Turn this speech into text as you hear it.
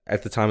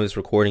At the time of this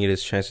recording, it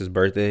is Chance's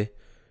birthday.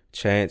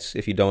 Chance,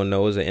 if you don't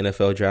know, is an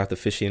NFL draft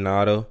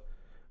aficionado.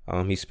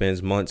 He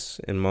spends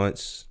months and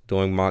months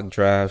doing mock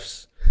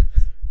drafts,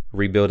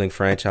 rebuilding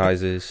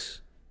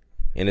franchises.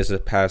 In his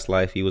past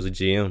life, he was a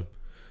GM.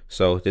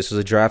 So this is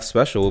a draft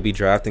special. We'll be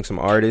drafting some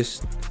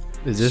artists.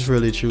 Is this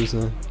really true,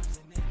 son?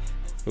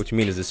 What you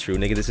mean is this true?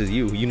 Nigga, this is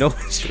you. You know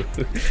it's true.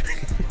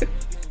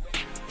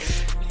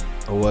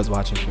 I was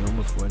watching film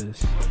before this.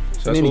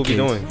 So that's what we'll be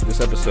doing this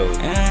episode.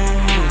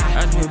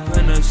 I just been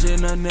putting up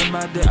shit on them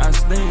out there, I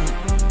stink.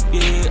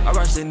 Yeah, I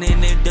rush in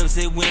that dump,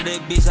 say when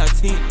that bitch I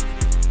think.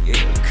 Yeah,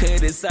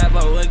 cut this off,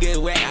 I won't get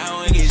wet, I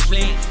won't get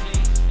splint.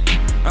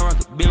 I rock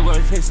a big roll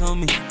face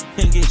on me,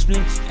 and get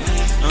splints.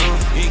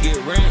 You get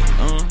rent,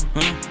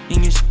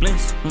 you get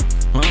splints.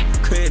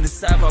 Cut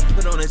this off, I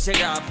put on the check,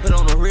 I put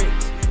on the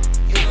wrist.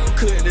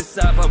 Cut this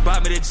off, I buy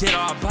me the jet, or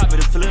I pop me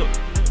the flip.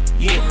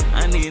 Yeah,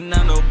 I need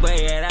not no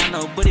bad, I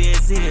know, but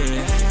it's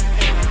here.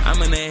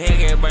 I'm in the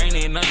head, brain,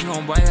 and I'm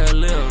gonna bite her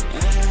lip.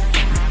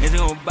 And she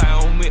gon' bite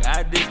on me,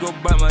 I just gon'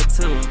 bite my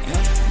tooth.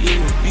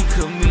 Yeah, you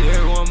come me,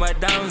 everyone, my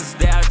diamonds,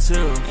 they out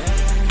too.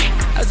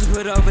 I just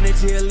put off in the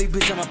jelly,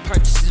 bitch, I'ma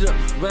purchase it up,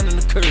 running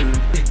the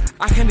curve.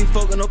 I can't be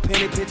fucking no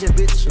penny picture,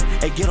 bitch,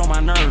 hey, get on my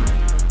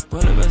nerve.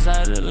 Put it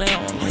beside the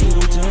lamp, leave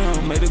with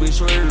Jim, made it be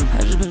swerve.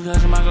 I just been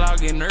touching my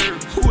Glock and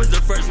nerve. Who was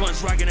the first one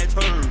striking that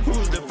turn? Who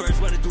was the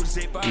first one to do the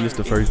same fire? You was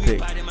the first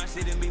pick.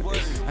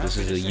 This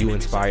is a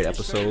you-inspired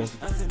episode.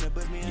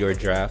 Your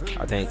draft.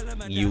 I think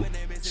you.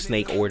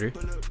 Snake order.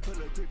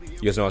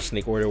 You guys know how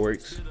snake order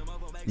works?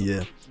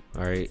 Yeah.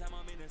 All right.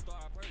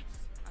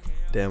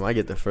 Damn, I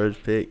get the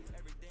first pick.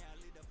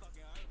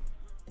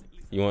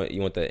 You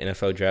want the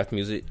NFL draft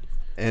music?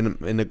 And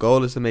the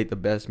goal is to make the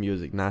best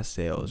music, not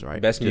sales,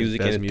 right? Best Just music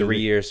best in a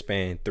 3-year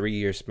span.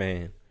 3-year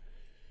span.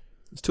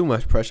 It's too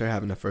much pressure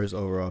having the first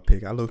overall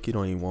pick. I low-key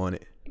don't even want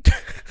it.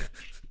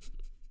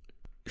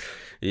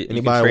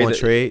 Anybody want to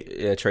trade?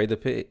 Yeah, trade the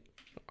pick.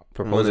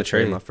 Propose a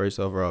trade. My first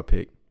overall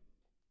pick.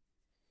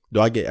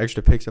 Do I get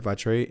extra picks if I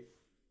trade?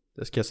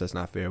 Guess that's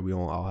not fair. We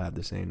don't all have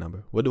the same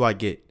number. What do I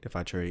get if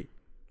I trade?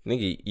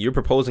 Nigga, you're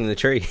proposing the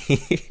trade.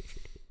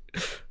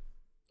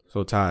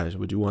 So, Taj,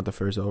 would you want the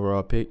first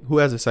overall pick? Who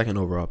has the second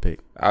overall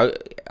pick? I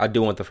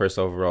do want the first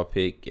overall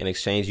pick. In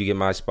exchange, you get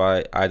my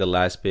spot. I had the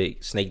last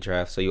pick, snake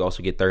draft, so you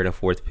also get third and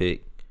fourth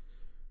pick.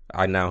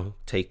 I now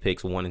take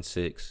picks 1 and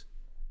 6.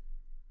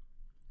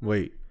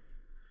 Wait.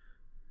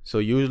 So,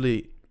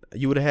 usually,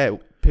 you would have had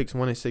picks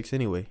 1 and 6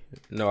 anyway.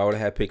 No, I would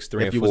have had picks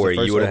 3 and 4.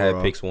 You would have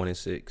had picks 1 and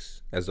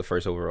 6 as the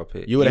first overall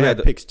pick. You would have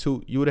had picks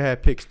 2. You would have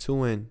had picks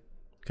 2 and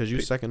because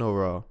you're second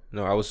overall.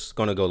 No, I was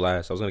going to go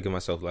last. I was going to give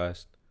myself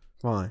last.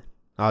 Fine.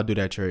 I'll do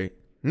that trade.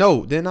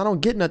 No, then I don't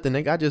get nothing,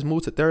 nigga. I just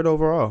moved to third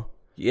overall.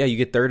 Yeah, you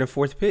get third and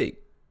fourth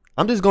pick.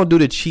 I'm just going to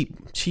do the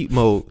cheap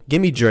mode. Give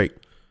me Drake.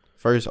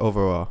 First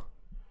overall.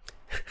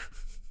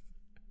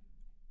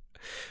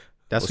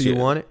 That's who you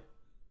wanted?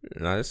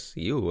 No, that's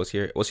you. What's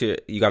your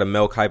you got a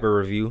Mel Kiper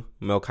review?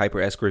 Mel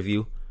Kiper-esque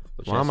review?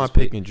 Why am I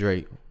picking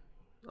Drake?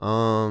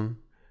 I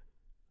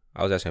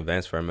was asking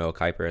Vance for a Mel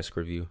Kiper-esque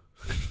review.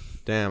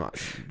 Damn,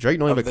 Drake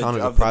don't even count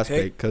as a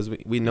prospect because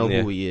we know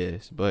who he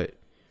is, but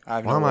why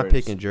am I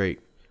picking Drake?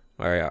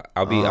 All right,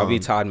 I'll be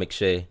Todd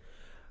McShay.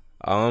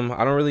 I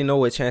don't really know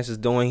what Chance is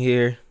doing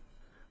here.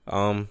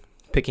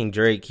 Picking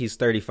Drake, he's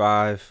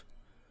 35.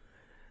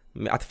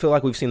 I feel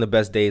like we've seen the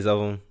best days of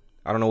him.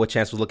 I don't know what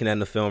Chance was looking at in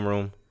the film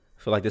room.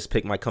 I feel like this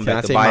pick might come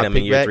back to bite him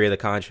in year 3 of the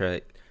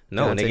contract.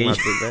 No,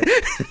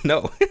 nigga.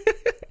 No.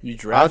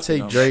 I'll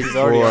take Drake. He's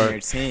already on your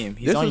team.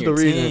 He's on your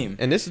team.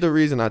 And this is the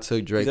reason I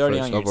took Drake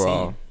first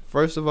overall.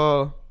 First of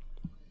all,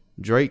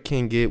 Drake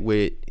can get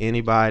with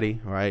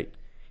anybody, right?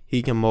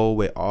 He can mold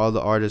with all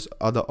the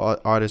other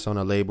artists on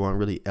the label and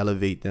really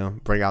elevate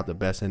them, bring out the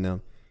best in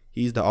them.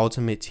 He's the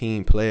ultimate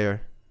team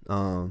player.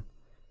 I'm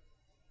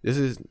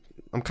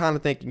kind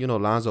of thinking,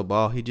 Lonzo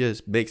Ball. He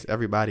just makes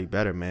everybody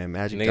better, man.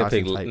 Magic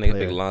Johnson type player. Nigga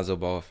pick Lonzo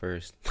Ball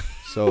first.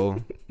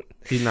 So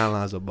he's not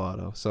Lonzo Ball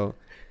though. So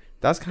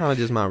that's kind of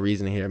just my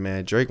reasoning here,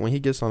 man. Drake, when he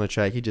gets on the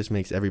track, he just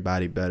makes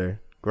everybody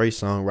better. Great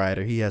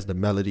songwriter. He has the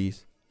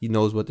melodies. He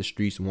knows what the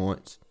streets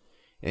wants,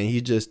 and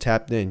he just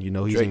tapped in. He's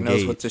Drake engaged.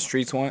 knows what the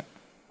streets want.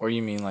 Or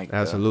you mean like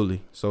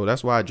absolutely? So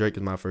that's why Drake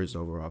is my first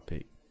overall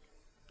pick.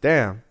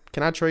 Damn,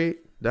 can I trade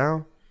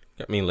down?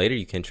 I mean, later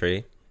you can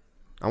trade.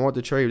 I want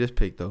to trade this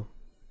pick though.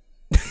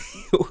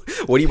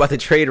 What are you about to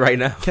trade right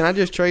now? Can I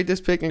just trade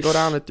this pick and go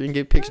down to 3 and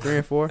get picks 3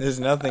 and 4? There's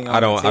nothing. I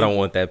don't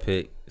want that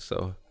pick.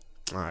 So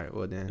all right,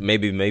 well then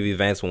maybe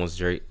Vance wants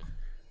Drake.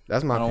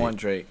 That's my. I don't pick. want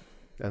Drake.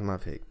 That's my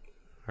pick.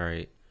 All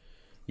right,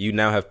 you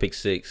now have pick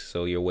 6,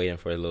 so you're waiting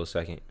for a little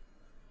second.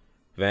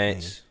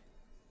 Vance,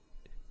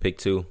 pick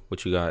 2.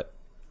 What you got?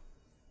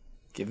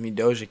 Give me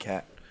Doja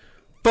Cat.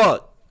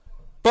 Fuck.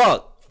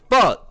 All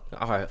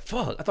right,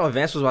 fuck. I thought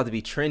Vance was about to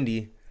be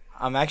trendy.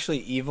 I'm actually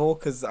evil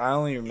because I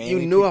only mainly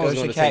You knew I was Doja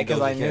going to Cat take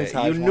Doja I knew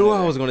Cat. You knew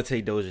I was going to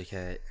take Doja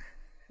Cat.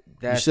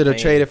 You should have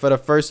traded for the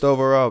first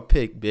overall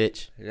pick,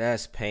 bitch.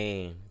 That's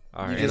pain.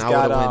 All right. You just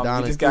got,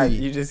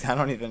 I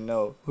don't even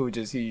know who you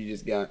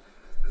just got.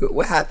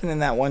 What happened in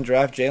that one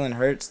draft? Jalen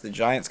Hurts. The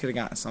Giants could have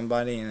gotten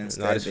somebody, and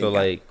instead I just feel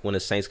like when the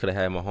Saints could have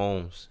had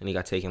Mahomes, and he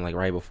got taken like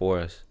right before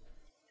us.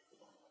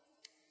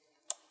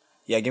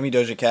 Yeah, give me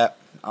Doja Cat.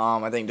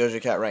 I think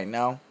Doja Cat right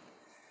now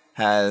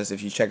has,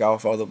 if you check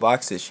off all the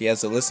boxes, she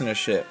has the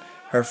listenership.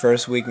 Her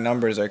first week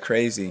numbers are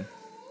crazy.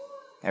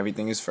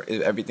 Everything is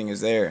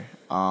there.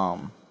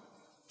 The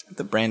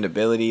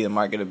brandability, the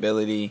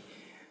marketability.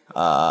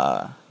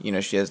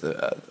 She has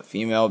the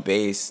female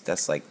base.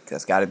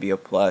 That's got to be a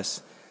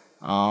plus.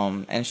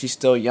 And she's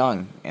still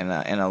young in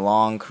a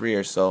long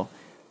career. So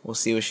we'll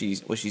see what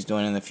she's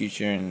doing in the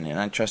future, and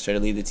I trust her to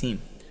lead the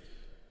team.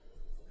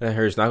 That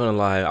hurts. Not gonna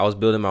lie, I was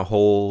building my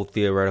whole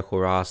theoretical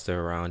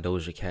roster around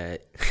Doja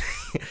Cat.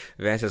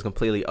 Vance has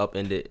completely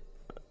upended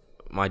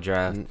my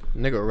draft.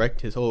 Nigga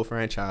wrecked his whole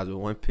franchise with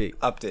one pick.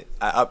 I upped it.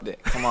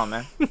 Come on,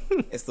 man.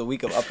 It's the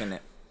week of upping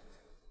it.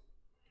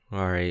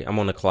 All right, I'm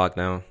on the clock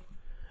now.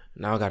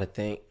 Now I gotta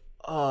think.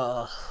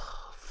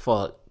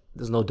 Fuck.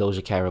 There's no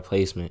Doja Cat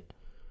replacement.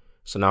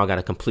 So now I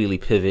gotta completely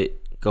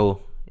pivot,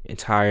 go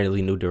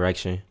entirely new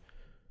direction.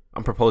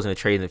 I'm proposing a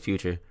trade in the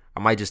future. I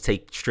might just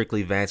take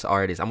strictly Vance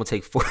artists. I'm gonna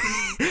take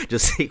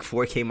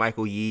 4K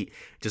Michael Yeet,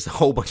 just a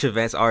whole bunch of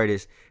Vance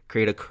artists,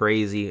 create a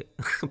crazy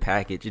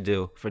package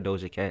deal for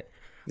Doja Cat.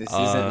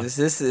 This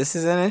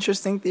is an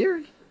interesting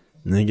theory.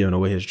 And then giving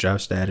away his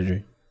draft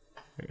strategy.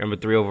 Number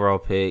 3 overall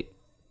pick.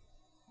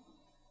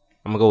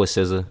 I'm gonna go with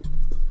SZA.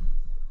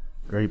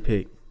 Great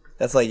pick.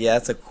 That's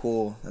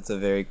a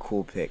very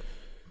cool pick.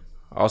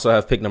 I also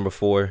have pick number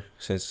 4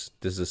 since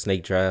this is a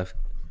snake draft.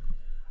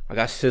 I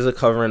got SZA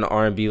covering the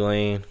R&B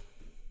lane.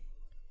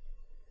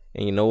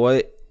 And you know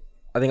what?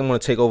 I think I'm going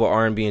to take over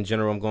R&B in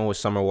general. I'm going with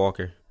Summer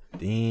Walker.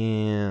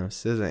 Damn,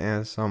 SZA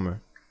and Summer.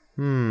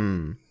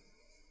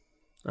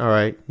 All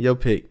right, your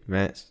pick,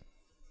 Vance.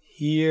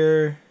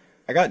 Here,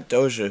 I got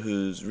Doja,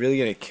 who's really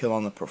going to kill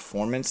on the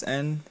performance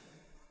end.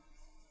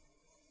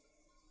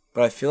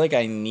 But I feel like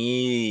I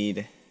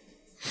need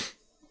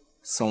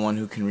someone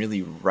who can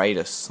really write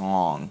a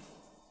song.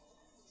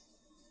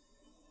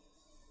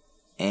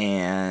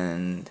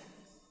 And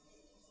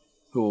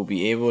who will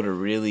be able to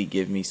really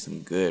give me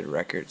some good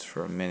records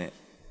for a minute.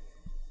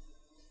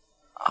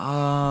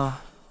 Can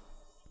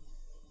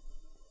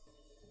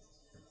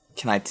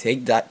I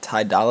take that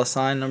Ty Dolla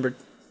 $ign number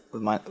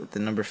with the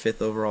number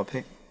 5th overall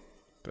pick?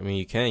 I mean,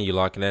 you can. You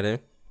locking that in?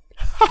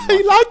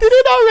 He locked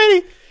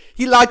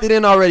it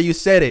in already. You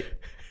said it.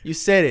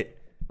 It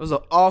was an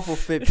awful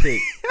fit pick.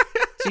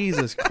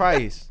 Jesus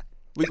Christ.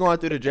 We going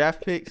through the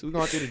draft picks? We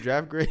going through the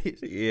draft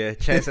grades? Yeah,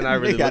 Chance and I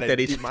really looked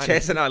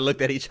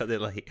at each other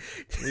like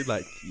we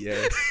like,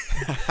 yeah.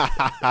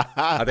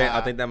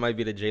 I think that might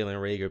be the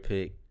Jalen Reagor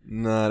pick.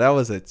 No, that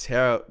was a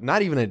terrible.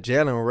 Not even a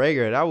Jalen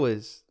Reagor. That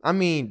was. I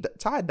mean,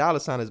 Ty Dolla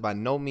 $ign is by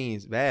no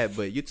means bad,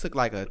 but you took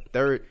like a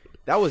third.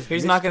 That was.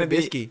 He's not going to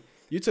be.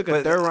 You took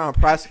a third round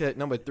prospect,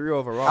 number 3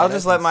 overall. I'll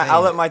let my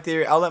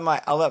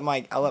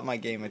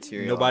game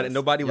material.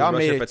 Nobody was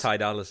rushing for Ty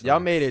Dolla $ign. Y'all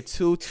made it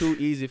too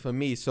easy for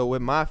me. So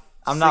with my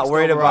I'm not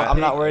worried about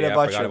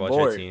your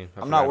board.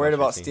 I'm not worried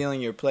about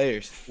stealing your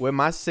players. With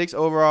my 6th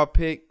overall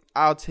pick,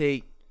 I'll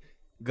take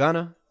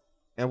Gunna,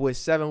 and with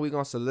 7, we're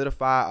gonna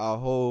solidify our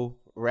whole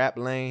rap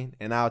lane,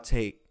 and I'll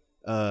take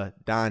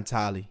Don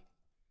Tolly,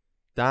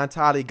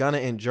 Gunna,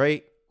 and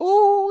Drake.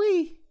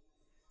 Ooh-wee.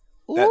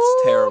 That's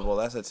terrible.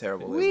 That's a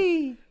terrible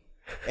wee.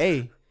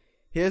 Hey,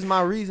 here's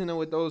my reasoning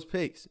with those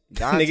picks.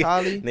 Don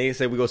Tolly. Nigga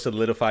said we gonna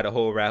solidify the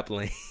whole rap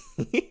lane.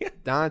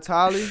 Don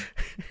Tolly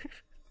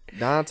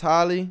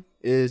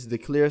is the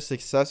clear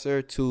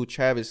successor to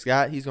Travis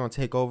Scott. He's going to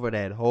take over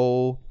that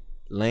whole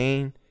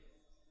lane,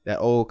 that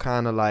old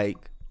kind of like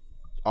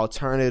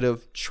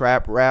alternative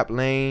trap rap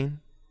lane.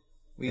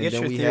 We get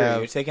your theory.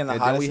 You're taking the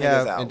hottest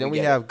niggas out. And then we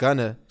have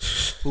Gunna,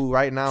 who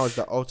right now is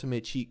the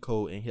ultimate cheat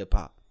code in hip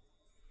hop.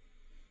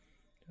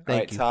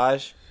 Thank you,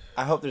 Taj.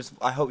 I hope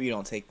you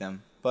don't take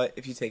them, but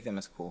if you take them,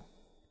 it's cool.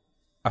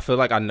 I feel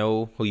like I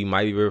know who you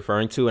might be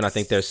referring to, and I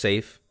think they're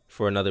safe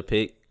for another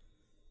pick.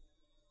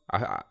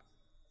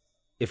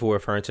 If we're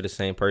referring to the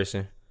same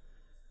person,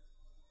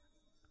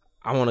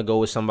 I want to go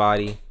with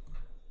somebody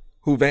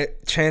who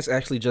Chance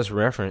actually just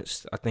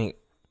referenced. I think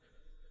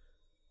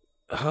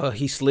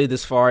he slid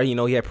this far. You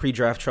know, he had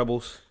pre-draft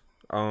troubles.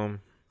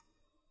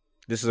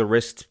 This is a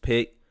risk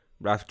pick,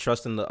 but I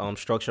trust in the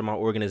structure of my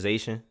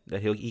organization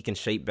that he can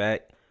shape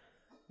back.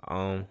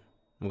 I'm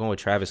going with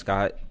Travis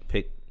Scott,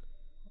 pick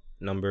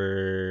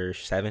number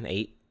 7,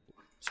 8.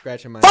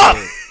 Scratching my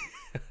head.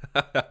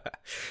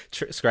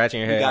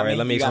 Scratching your head. All right,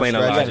 let me explain the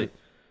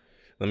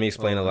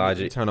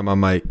logic. Turn on my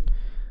mic.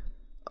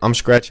 I'm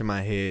scratching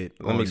my head.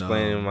 Let me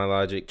explain my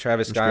logic.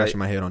 Travis Scott scratching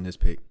my head on this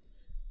pick.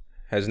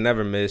 Has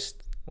never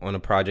missed on a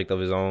project of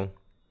his own.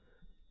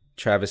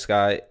 Travis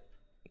Scott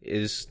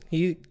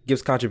he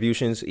gives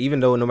contributions,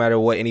 even though no matter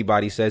what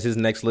anybody says, his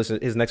next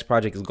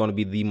project is going to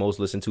be the most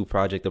listened to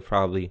project of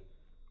probably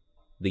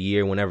the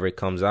year whenever it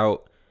comes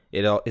out.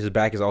 His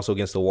back is also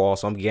against the wall,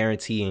 so I'm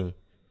guaranteeing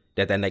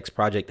that next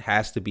project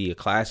has to be a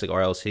classic,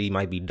 or else he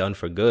might be done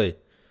for good.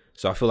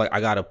 So I feel like I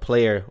got a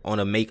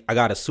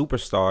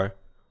superstar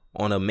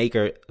on a make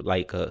or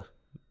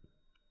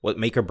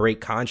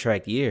break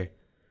contract year.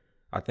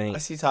 I think I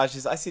see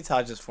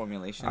Taj's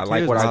formulation. I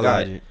like what I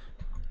got. Logic.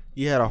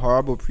 He had a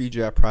horrible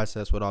pre-draft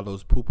process with all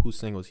those poo-poo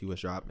singles he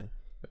was dropping.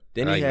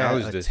 Then he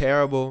had a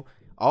terrible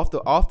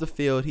off the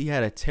field. He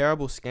had a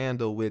terrible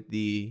scandal with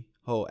the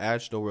whole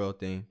Astroworld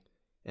thing,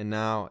 and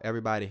now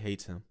everybody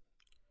hates him.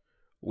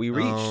 We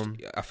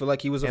reached. I feel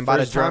like he was a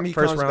first round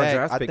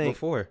draft pick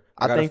before.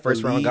 I got a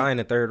first round guy in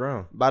the third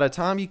round. By the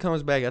time he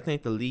comes back, I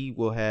think the league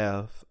will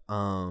have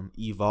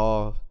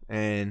evolved,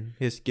 and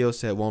his skill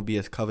set won't be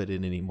as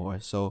coveted anymore.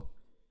 So,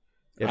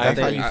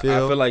 I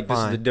feel like this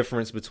is the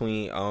difference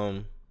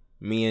between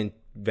me and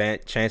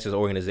Chance's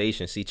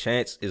organization. See,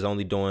 Chance is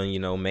only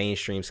doing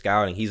mainstream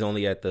scouting. He's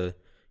only at the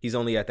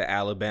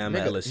Alabama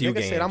LSU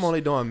games. Said I'm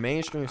only doing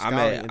mainstream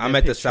scouting. I'm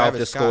at the South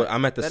Dakota.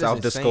 I'm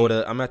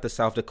at the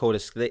South Dakota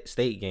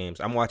State games.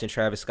 I'm watching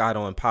Travis Scott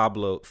on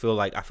Pablo. I feel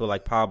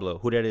like Pablo.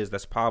 Who that is?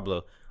 That's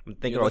Pablo. I'm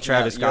thinking about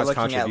Travis Scott's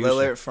contribution. You're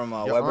looking at Lillard from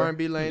Weber.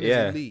 R&B lane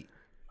is elite.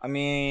 I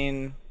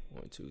mean,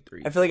 1, 2,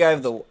 3. I feel like I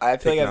have the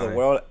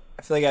world.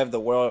 I feel like I have the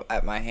world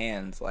at my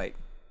hands. Like,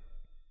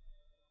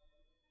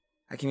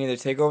 I can either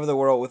take over the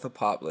world with a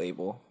pop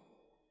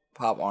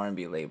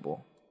R&B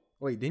label.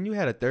 Wait, didn't you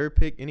had a third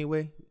pick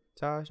anyway,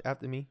 Taj,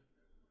 after me?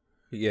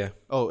 Yeah.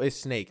 Oh, it's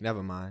Snake.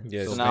 Never mind.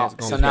 Yeah. So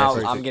now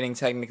I'm getting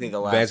technically the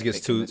last. Vance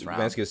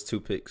gets 2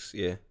 picks.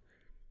 Yeah.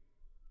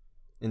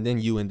 And then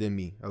you, and then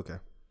me. Okay.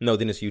 No,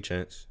 then it's you,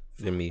 Chance.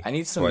 Then me. I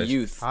need some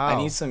youth. How? I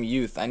need some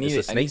youth. It's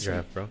a snake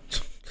draft, bro.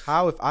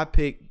 How if I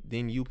pick,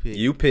 then you pick?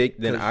 You pick,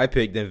 then I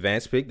pick, then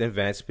Vance pick, then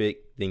Vance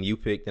pick, then you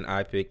pick, then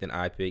I pick, then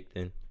I pick,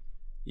 then.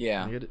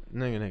 Yeah.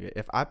 Nigga.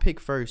 If I pick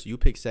first, you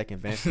pick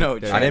second. Vance. No,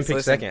 pick I didn't pick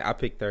second. I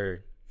picked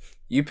third.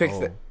 You pick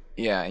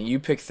you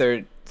pick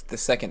third the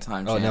second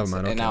time. Chance, never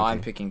mind. Okay, and now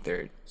I'm picking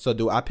third. So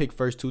do I pick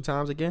first 2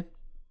 times again?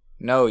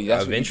 No,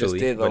 that's eventually, what you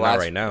just did. But not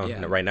right now.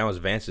 Yeah. Right now it's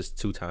Vance's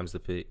 2 times the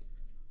pick.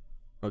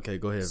 Okay,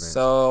 go ahead, Vance.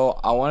 So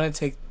I want to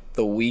take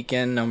the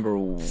Weeknd number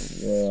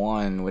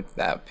 1 with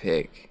that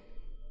pick,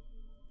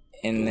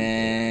 and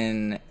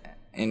then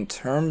in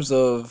terms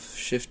of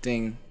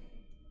shifting,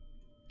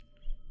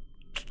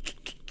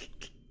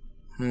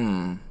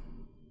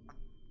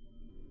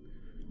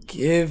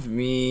 give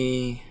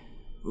me.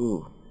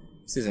 Ooh,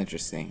 this is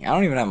interesting. I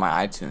don't even have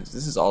my iTunes.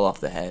 This is all off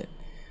the head.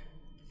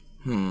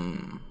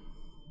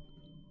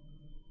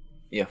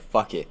 Yeah,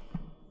 fuck it.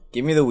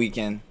 Give me the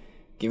Weeknd.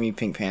 Give me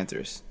Pink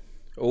Panthers.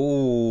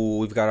 Ooh,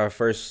 we've got our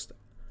first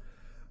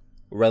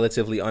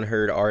relatively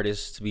unheard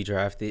artist to be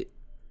drafted.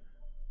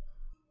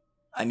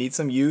 I need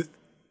some youth.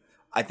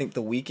 I think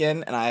the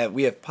Weeknd and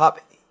we have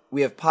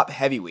pop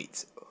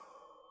heavyweights,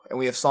 and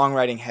we have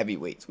songwriting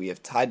heavyweights. We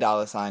have Ty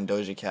Dolla $ign,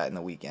 Doja Cat, and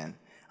the Weeknd.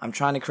 I'm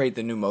trying to create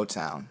the new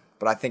Motown,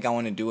 but I think I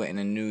want to do it in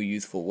a new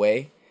youthful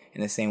way,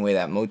 in the same way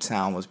that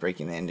Motown was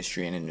breaking the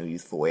industry in a new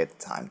youthful way at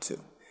the time too.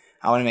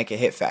 I want to make a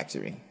hit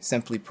factory.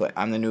 Simply put,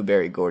 I'm the new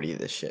Berry Gordy of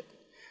this shit.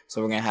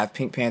 So we're going to have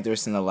Pink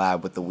Panthers in the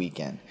lab with the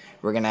Weeknd.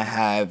 We're going to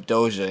have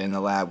Doja in the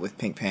lab with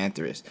Pink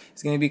Panthers.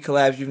 It's going to be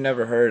collabs you've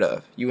never heard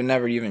of. You would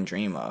never even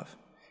dream of.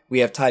 We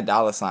have Ty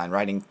Dolla $ign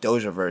writing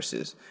Doja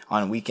verses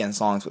on Weeknd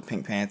songs with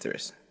Pink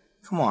Panthers.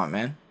 Come on,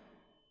 man.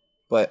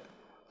 But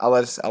I'll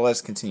let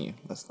us continue.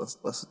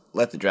 Let's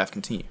let the draft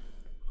continue.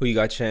 Who you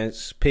got,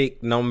 Chance?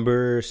 Pick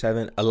number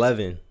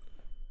 11.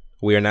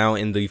 We are now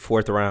in the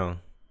 4th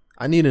round.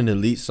 I need an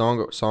elite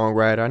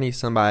songwriter. I need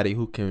somebody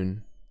who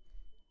can.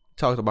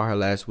 Talked about her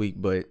last week,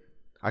 but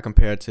I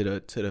compare it to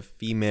the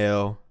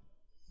female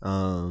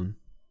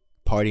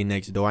Party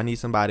Next Door. I need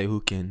somebody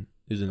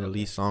who's an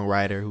elite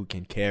songwriter who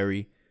can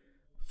carry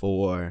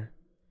for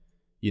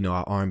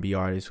our R&B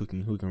artists who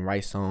can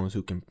write songs,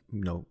 who can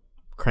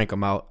crank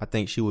them out. I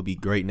think she would be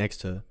great next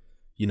to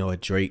a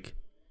Drake.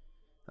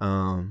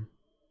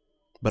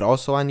 But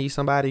also I need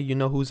somebody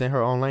who's in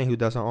her own lane, who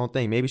does her own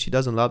thing. Maybe she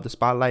doesn't love the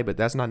spotlight, but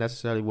that's not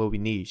necessarily what we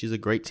need. She's a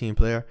great team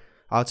player.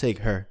 I'll take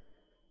her.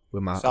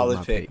 With my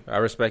solid pick. I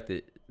respect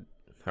it.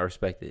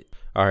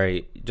 All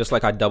right. Just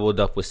like I doubled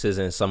up with SZA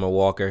and Summer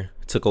Walker,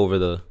 took over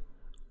the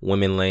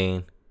women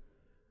lane.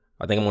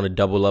 I think I'm going to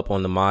double up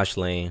on the Mosh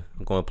lane.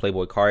 I'm going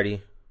Playboy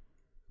Cardi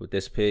with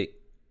this pick.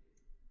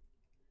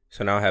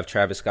 So now I have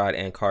Travis Scott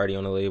and Cardi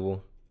on the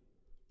label.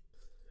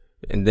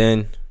 And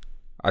then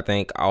I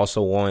think I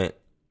also want...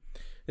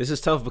 This is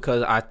tough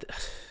because I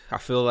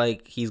feel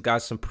like he's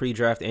got some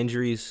pre-draft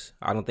injuries.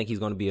 I don't think he's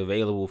going to be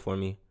available for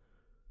me.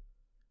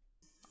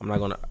 I'm not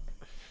gonna.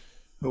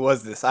 Who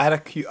was this? I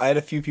had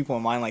a few people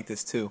in mind like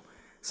this too.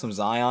 Some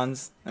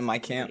Zions in my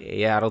camp.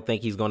 Yeah, I don't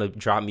think he's gonna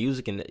drop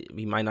music, and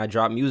he might not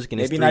drop music in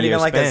his 3 year span. Maybe not even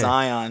like a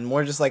Zion,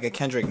 more just like a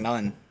Kendrick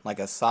Nunn, like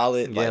a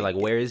solid. Yeah, like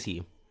where is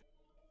he?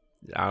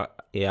 I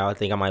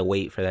think I might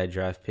wait for that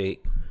draft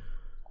pick.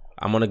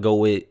 I'm gonna go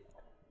with.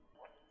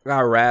 I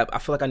got rap. I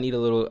feel like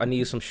I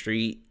need some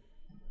street.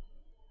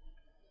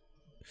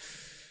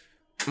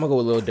 I'm gonna go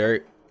with Lil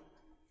Durk.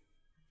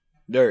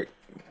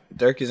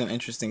 Dirk is an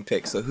interesting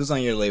pick. So who's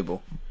on your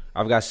label?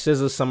 I've got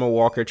SZA, Summer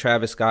Walker,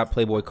 Travis Scott,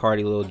 Playboy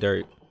Cardi, Lil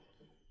Durk.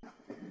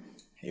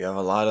 You have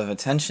a lot of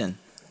attention.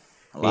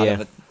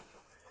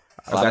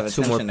 I got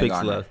 2 more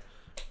picks left.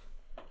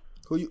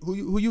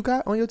 Who you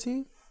got on your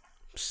team?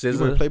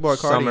 SZA, Playboy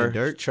Cardi, Summer, and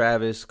Dirk?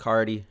 Travis,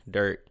 Cardi,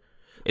 Dirk.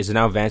 Is it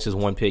now Vance has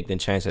 1 pick, then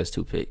Chance has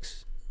 2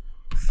 picks?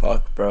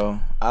 Fuck, bro.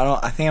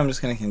 I think I'm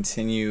just gonna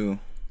continue.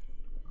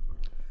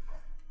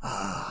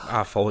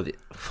 I folded.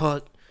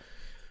 Fuck.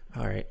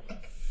 All right.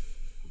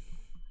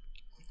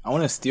 I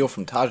want to steal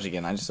from Taj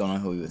again. I just don't know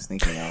who he was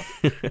thinking of.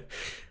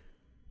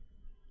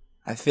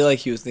 I feel like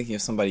he was thinking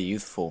of somebody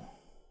youthful.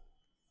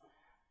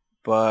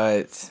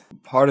 But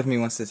part of me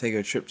wants to take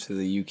a trip to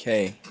the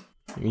UK.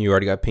 You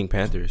already got Pink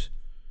Panthers.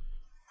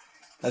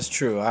 That's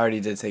true. I already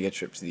did take a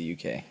trip to the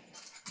UK.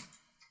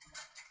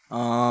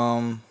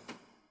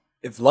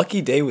 If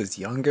Lucky Day was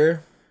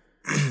younger,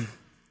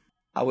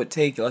 I would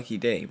take Lucky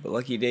Day, but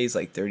Lucky Day's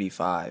like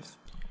 35.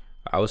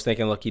 I was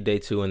thinking Lucky Day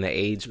too, in the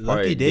age part.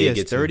 Lucky Day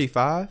is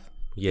 35?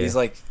 Yeah. He's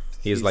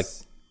like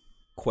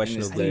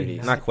questionably,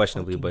 not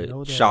questionably, but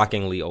that.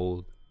 shockingly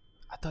old.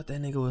 I thought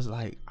that nigga was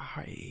like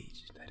our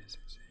age. That is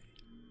insane.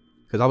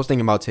 Because I was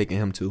thinking about taking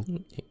him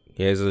too.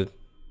 He has a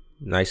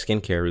nice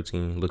skincare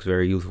routine. Looks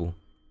very youthful.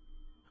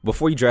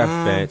 Before you draft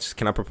Vance,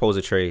 can I propose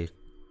a trade?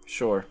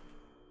 Sure.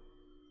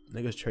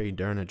 Niggas trade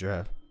during the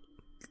draft.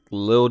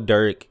 Lil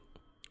Durk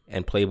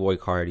and Playboy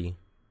Cardi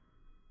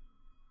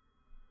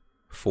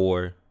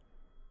for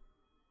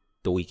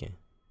The Weeknd.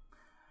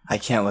 I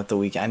can't let The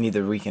Weeknd. I need The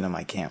Weeknd in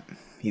my camp.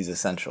 He's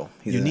essential.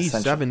 You need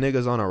 7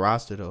 niggas on a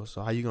roster though.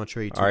 So how you gonna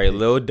trade 2 All right, picks?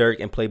 Lil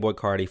Durk and Playboy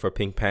Cardi for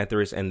Pink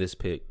Panthers and this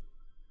pick.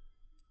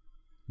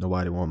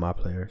 Nobody want my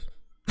players.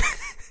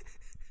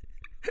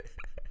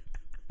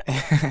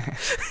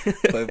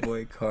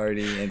 Playboy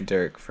Cardi and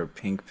Dirk for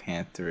Pink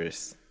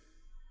Panthers.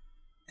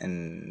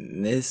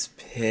 And this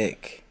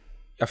pick,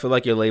 I feel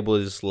like your label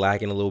is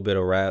lacking a little bit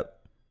of rap.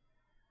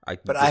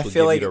 But I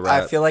feel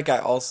like I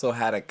also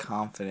had a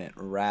confident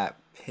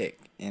rap pick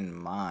in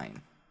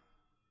mind.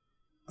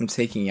 I'm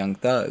taking Young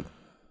Thug.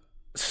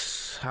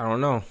 I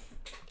don't know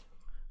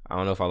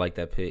if I like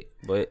that pick,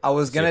 but I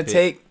was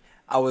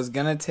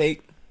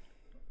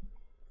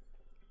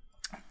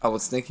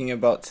thinking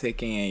about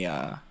taking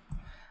a.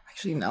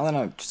 Actually, now that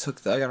I took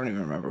Thug, I don't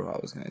even remember who I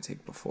was gonna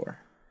take before.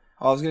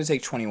 Oh, I was gonna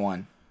take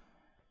 21,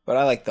 but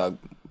I like Thug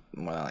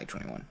more than I like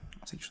 21.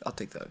 I'll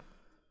take Thug.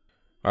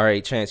 All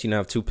right, Chance, you now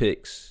have 2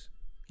 picks,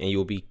 and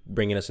you'll be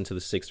bringing us into the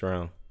 6th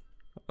round.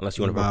 Unless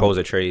you want to propose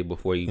a trade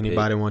before you.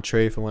 Anybody want to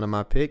trade for one of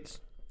my picks?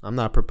 I'm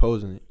not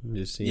proposing it. I'm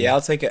just seeing. Yeah,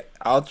 I'll take it.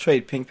 I'll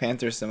trade Pink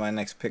Panthers to my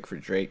next pick for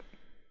Drake.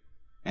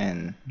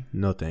 And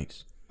no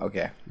thanks.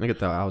 Okay. Nigga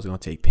thought I was gonna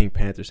take Pink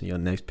Panthers and your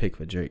next pick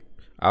for Drake.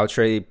 I'll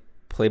trade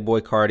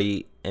Playboy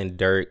Cardi and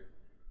Dirk.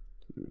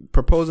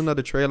 Propose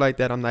another trade like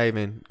that. I'm not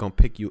even gonna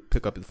pick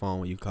up the phone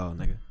when you call,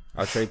 nigga.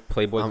 I'll trade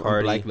Playboy Cardi.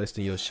 I'm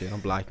blacklisting your shit. I'm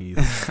blocking you.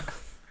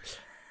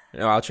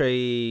 No, I'll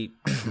trade.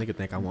 Nigga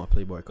think I want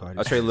Playboy Cardi.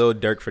 I'll trade Lil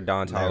Durk for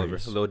Don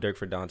Toliver. Lil Durk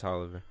for Don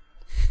Toliver.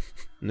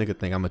 Nigga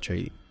think I'm gonna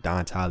trade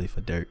Don Tolly for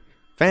Dirk.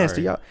 Fans,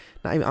 do y'all?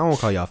 Not even. I won't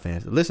call y'all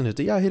fans. Listeners,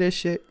 do y'all hear that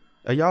shit?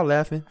 Are y'all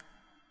laughing?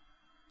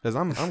 Cause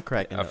I'm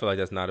cracking. I feel like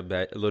that's not a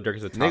bad. Lil Durk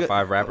is a top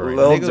 5 rapper. Right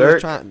Lil now.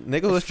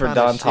 Nigga was for trying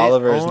Don to shit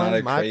Toliver is on not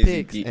a my crazy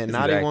picks, beat. and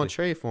now they want to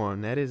trade for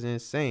him. That is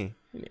insane.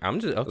 I'm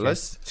just okay.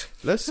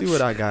 Let's see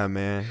what I got,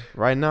 man.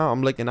 Right now,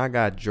 I'm looking. I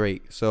got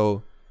Drake.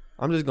 So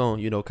I'm just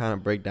gonna, kind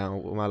of break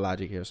down with my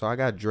logic here. So I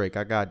got Drake.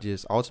 I got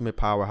just ultimate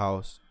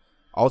powerhouse,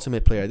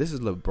 ultimate player. This is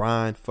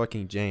LeBron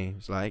fucking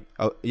James. Like,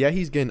 yeah,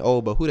 he's getting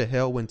old, but who the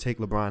hell wouldn't take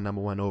LeBron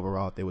 #1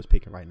 overall if they was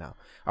picking right now?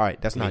 All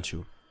right, that's not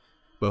true.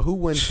 But who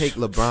wouldn't take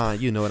LeBron?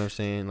 You know what I'm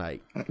saying?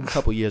 Like a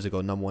couple years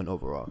ago, #1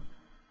 overall.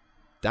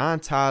 Don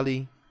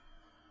Tolly,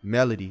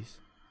 Melodies,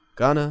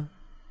 Gunna,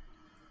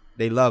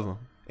 they love him.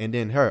 And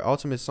then her,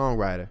 ultimate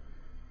songwriter.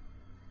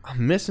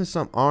 I'm missing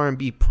some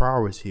R&B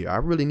prowess here. I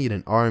really need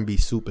an R&B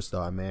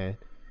superstar, man.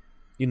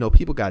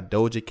 People got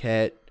Doja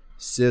Cat,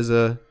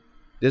 SZA.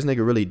 This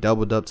nigga really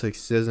doubled up, took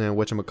SZA and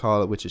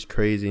whatchamacallit, which is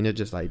crazy. And they're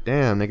just like,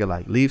 damn, nigga,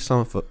 like leave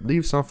some for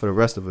the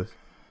rest of us.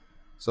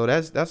 So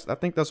that's I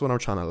think that's what I'm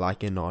trying to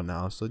lock in on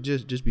now. So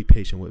just be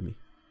patient with me.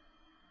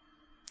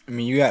 I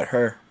mean, you got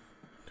her.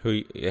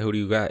 Who do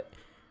you got?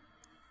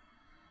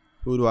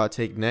 Who do I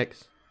take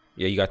next?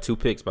 Yeah, you got 2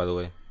 picks, by the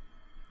way.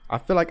 I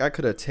feel like I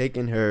could have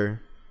taken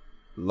her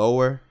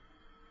lower.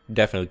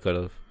 Definitely could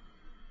have.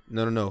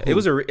 No. Who? It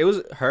was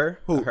her.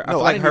 Who? I feel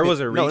like her was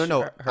a reach.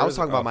 No. I was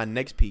talking about my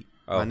next pick.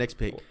 My next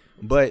pick.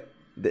 But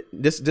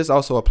this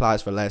also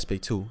applies for last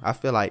pick too. I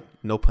feel like,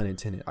 no pun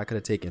intended, I could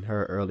have taken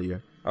her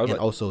earlier.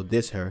 Also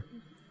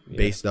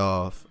based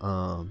off.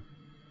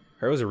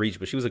 Her was a reach,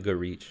 but she was a good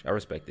reach. I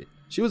respect it.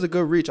 She was a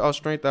good reach off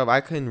strength of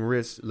I couldn't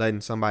risk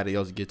letting somebody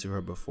else get to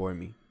her before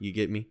me. You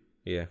get me?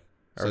 Yeah.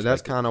 So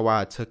that's kind of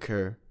why I took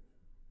her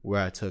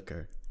where I took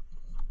her.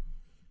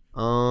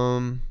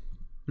 I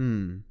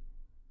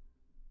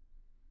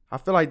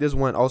feel like this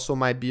one also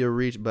might be a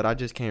reach, but I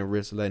just can't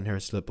risk letting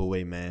her slip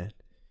away, man.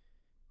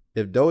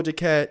 If Doja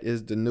Cat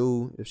is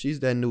if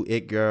she's that new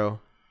it girl,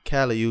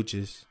 Kali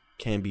Uchis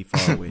can't be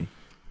far away.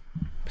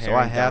 So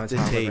I have to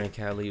take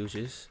Kali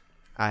Uchis.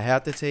 I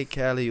have to take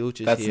Kali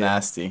Uchis. That's here.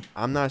 nasty.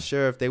 I'm not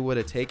sure if they would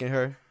have taken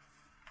her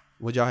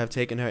Would y'all have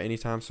taken her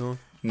anytime soon?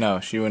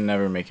 No, she would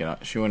never make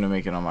it. She wouldn't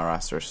make it on my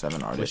roster of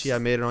 7 artists. Would she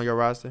have made it on your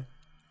roster?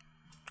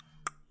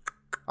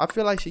 I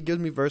feel like she gives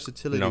me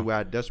versatility where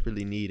I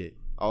desperately need it.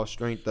 All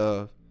strength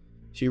of,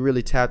 she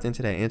really tapped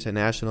into that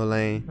international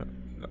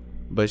lane,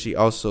 but she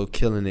also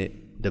killing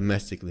it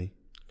domestically.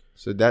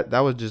 So that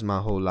was just my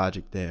whole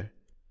logic there.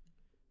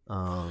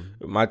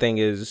 My thing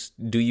is,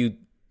 do you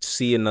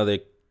see another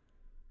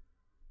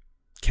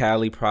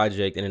Cali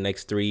project in the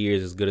next 3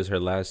 years as good as her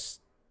last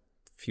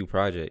few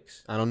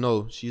projects? I don't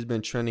know. She's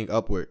been trending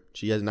upward.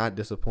 She has not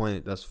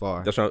disappointed thus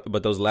far.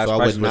 But those last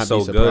projects were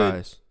so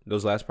good.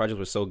 Those last projects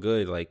were so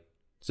good. Like,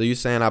 so you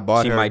saying I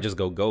bought her? She might just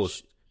go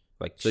ghost.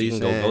 Like, so she can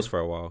go ghost for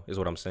a while. Is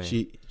what I'm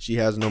saying. She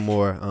has no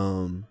more.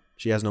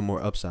 She has no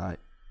more upside.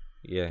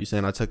 Yeah. You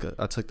saying I took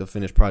the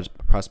finished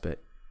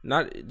prospect?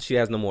 Not she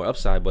has no more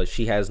upside, but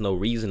she has no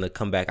reason to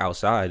come back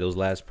outside. Those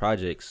last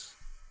projects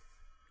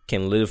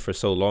can live for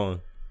so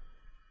long.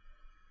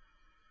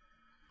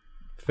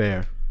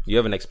 Fair. You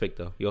have a next pick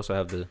though. You also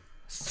have the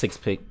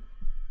 6th pick.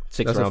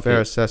 That's a fair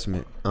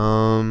assessment.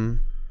 I'll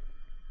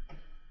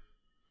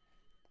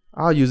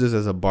use this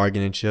as a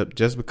bargaining chip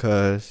just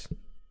because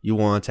you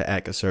wanted to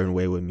act a certain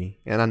way with me,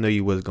 and I know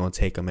you was gonna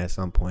take him at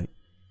some point,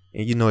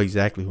 and you know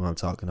exactly who I'm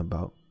talking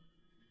about.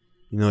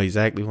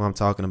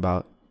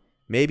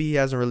 Maybe he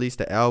hasn't released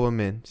the album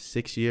in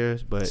 6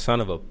 years, but son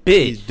of a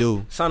bitch, he's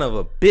due. Son of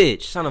a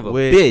bitch. Son of a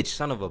bitch.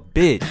 Son of a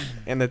bitch.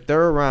 In the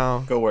 3rd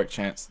round, go work,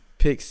 Chance.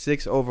 Pick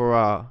 6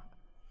 overall.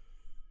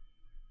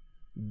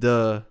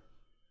 The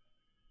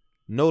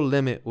No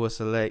Limit will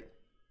select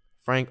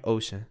Frank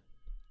Ocean.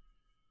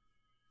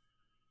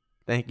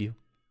 Thank you.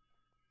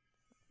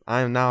 I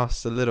am now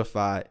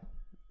solidified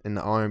in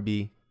the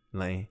R&B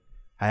lane.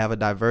 I have a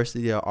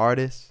diversity of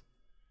artists,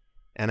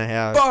 and I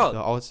have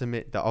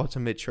the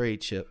ultimate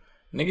trade chip.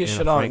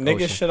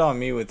 Niggas shit on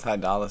me with Ty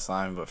Dolla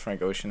 $ign, but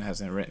Frank Ocean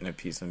hasn't written a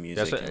piece of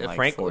music in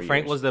like 4 years.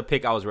 Frank was the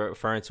pick I was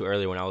referring to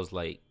earlier when I was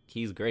like,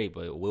 he's great,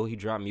 but will he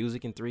drop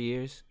music in 3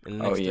 years? In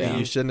the next 3 years?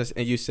 You shouldn't have,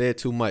 and you said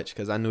too much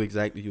because I knew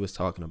exactly what you was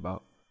talking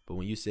about. But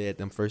when you said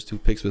them first 2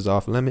 picks was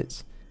off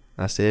limits,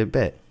 I said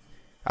bet.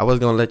 I was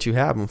gonna let you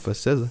have them for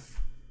SZA,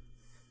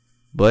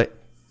 but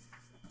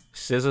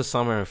SZA,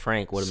 Summer, and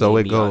Frank would have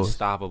made me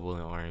unstoppable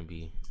in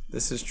R&B.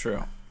 This is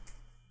true.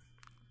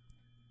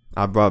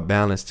 I brought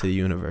balance to the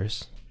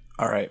universe.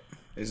 All right.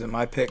 Is it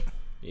my pick?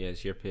 Yeah,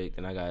 it's your pick.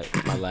 And I got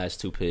my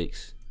last 2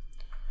 picks.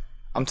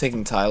 I'm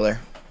taking Tyler.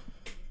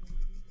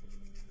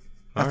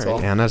 That's all.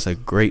 Man, that's a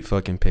great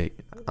fucking pick.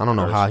 I don't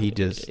know how he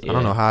just... Yeah. I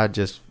don't know how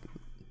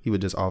he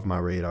was just off my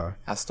radar.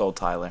 I stole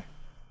Tyler.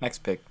 Next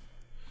pick.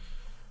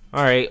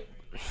 All right.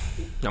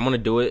 I'm going to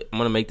do it. I'm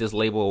going to make this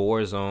label a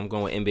war zone. I'm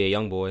going with NBA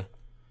Youngboy.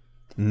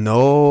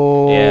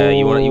 No. Yeah,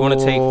 you want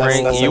to take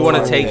Frank? You want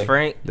to take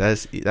Frank?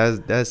 That's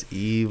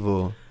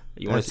evil.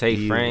 You want to take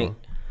evil. Frank?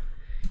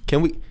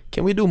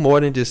 Can we do more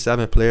than just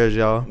 7 players,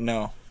 y'all?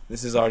 No,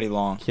 this is already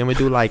long. Can we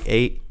do like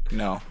 8?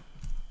 No.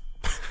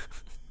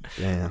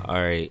 Damn. All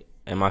right,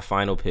 and my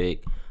final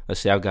pick.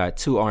 Let's see. I've got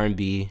 2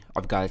 R&B.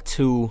 I've got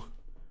 2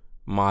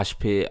 mosh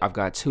pit. I've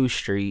got 2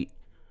 street.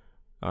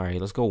 All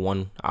right, let's go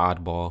 1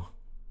 oddball.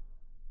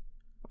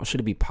 Or should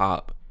it be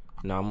pop?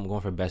 No, I'm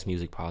going for best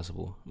music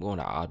possible. I'm going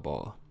to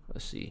oddball.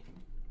 Let's see.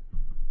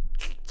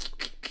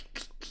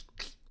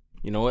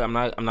 You know what? I'm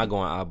not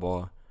going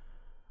oddball.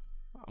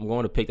 I'm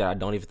going to pick that I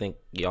don't even think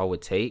y'all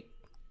would take,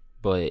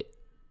 but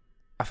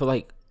I feel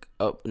like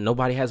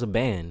nobody has a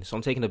band, so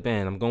I'm taking a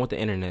band. I'm going with the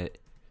internet.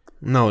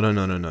 No.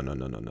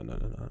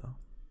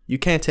 You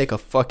can't take a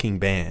fucking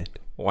band.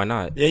 Why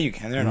not? Yeah, you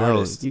can. They're an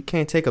artist. You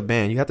can't take a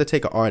band. You have to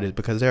take an artist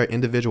because they're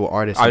individual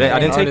artists. I'm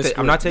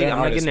not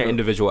getting their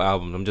individual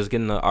albums. I'm just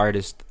getting the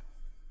artist,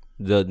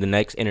 the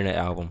next internet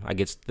album.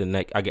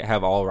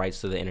 Have all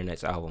rights to the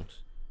internet's albums.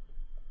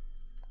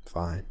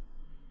 Fine.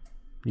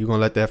 You gonna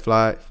let that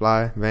fly,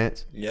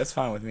 Vance? Yeah, it's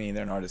fine with me.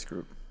 They're an artist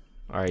group.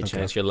 All right, okay.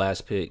 Chance, your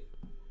last pick.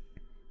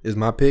 Is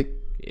my pick?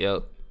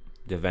 Yep.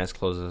 The Vance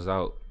closes us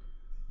out.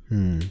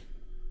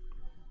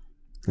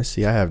 Let's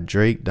see. I have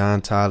Drake,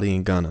 Don Tolly,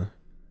 and Gunna.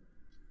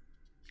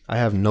 I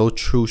have no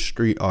true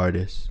street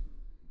artists,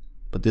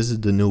 but this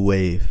is the new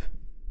wave.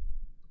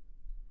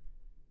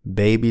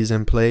 Baby's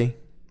in play,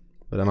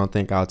 but I don't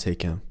think I'll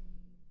take him.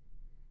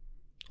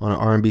 On the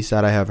R&B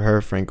side, I have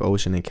her, Frank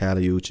Ocean, and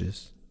Kali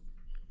Uchis.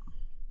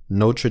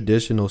 No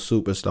traditional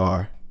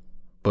superstar,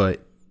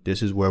 but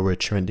this is where we're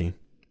trending.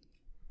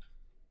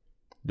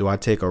 Do I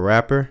take a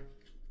rapper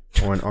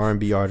or an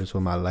R&B artist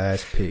with my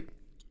last pick?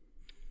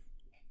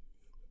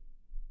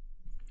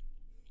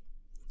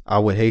 I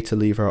would hate to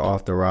leave her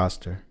off the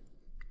roster,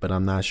 but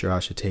I'm not sure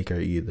I should take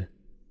her either.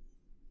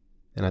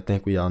 And I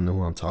think we all know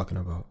who I'm talking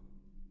about.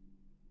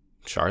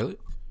 Charlotte?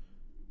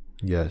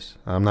 Yes.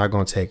 I'm not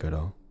going to take her,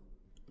 though.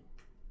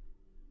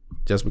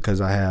 Just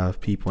because I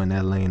have people in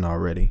that lane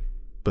already.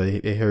 But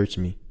it hurts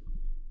me.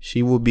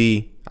 I will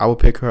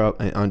pick her up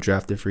in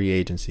undrafted free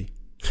agency.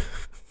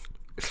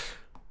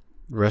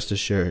 Rest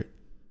assured.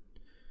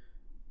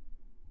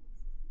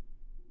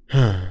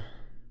 Bro,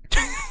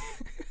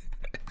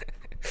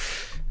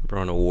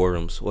 in a war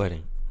room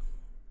sweating.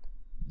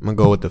 I'm gonna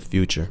go with the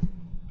future.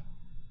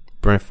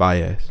 Brent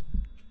Faiyaz.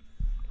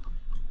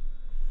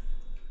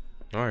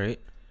 All right.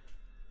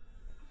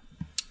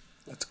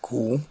 That's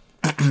cool.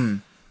 Is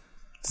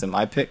it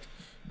my pick?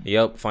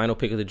 Yep. Final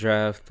pick of the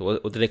draft.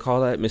 What do they call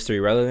that? Mr.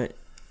 Irrelevant?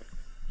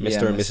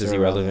 Mr. and Mrs.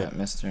 Irrelevant.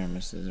 Mr. and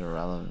Mrs.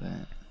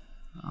 Irrelevant.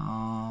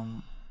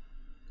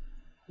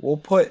 We'll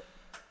put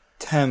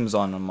Thames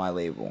on my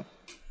label.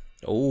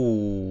 Oh.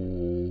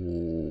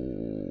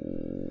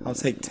 I'll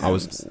take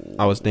Thames.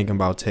 I was thinking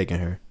about taking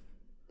her,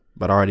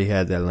 but I already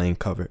had that lane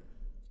covered.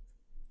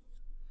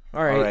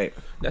 All right.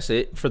 That's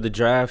it for the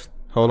draft.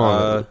 Hold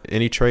on.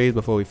 Any trades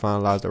before we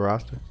finalize the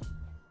roster?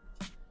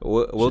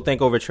 We'll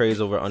think over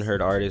trades over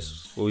unheard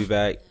artists. We'll be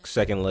back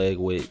second leg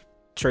with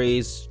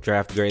trades,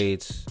 draft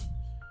grades,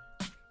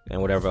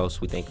 and whatever else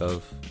we think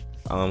of.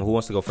 Who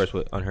wants to go first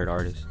with unheard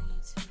artists?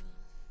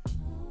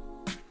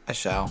 I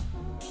shall.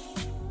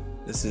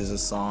 This is a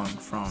song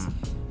from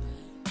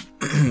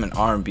an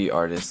R&B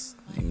artist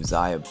named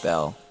Zaya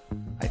Bell.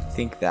 I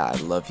Think That I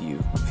Love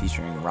You,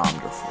 featuring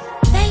Romderful.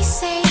 They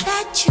say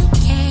that you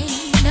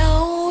can't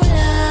know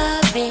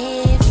love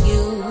if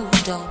you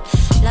don't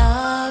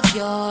love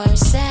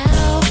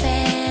yourself,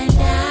 and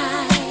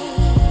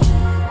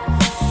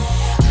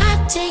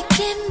I've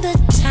taken the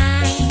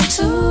time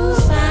to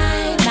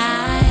find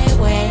my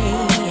way,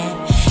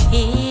 and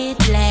it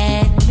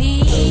led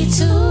me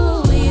to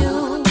you.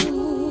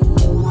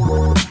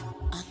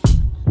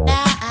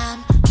 Now I'm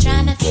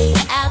trying to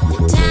figure out the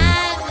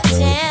time to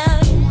tell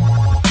you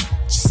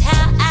just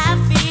how I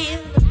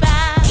feel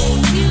about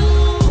you.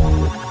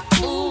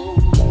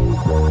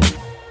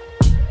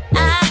 I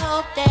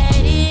hope that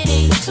it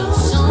ain't too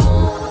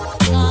soon,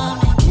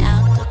 coming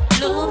out the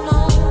blue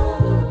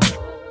moon.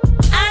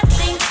 I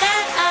think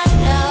that I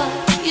love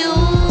you.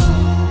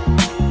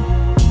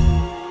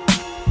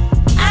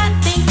 I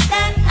think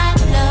that I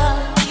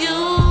love you.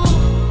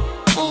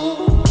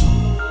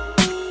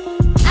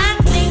 I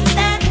think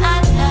that I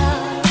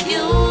love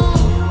you.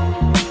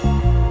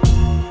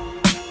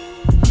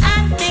 I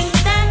think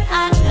that I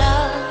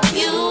love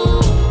you.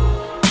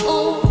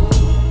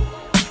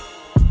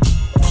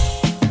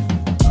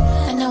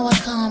 I know I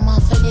come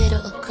off a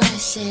little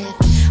aggressive.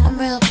 I'm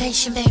real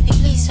patient, baby,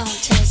 please don't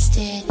test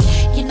it.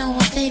 You know I'm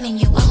feeling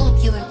you, I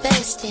hope you're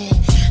invested.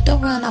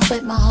 Don't run off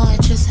with my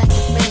heart just like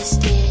the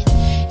rest did.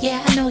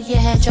 Yeah, I know you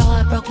had your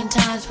heart broken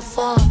times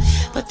before,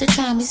 but the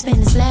time we spend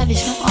is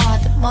lavish, no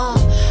art the more.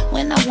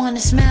 When I wanna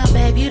smile,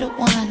 babe, you the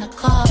one to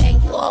call,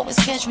 and you always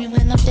catch me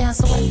when I'm down,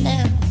 so I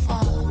never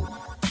fall.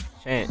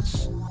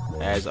 Chance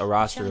has a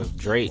roster of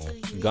Drake,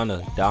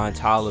 Gunna, Don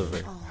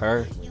Toliver,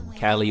 Her,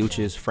 Kali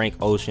Uchis, Frank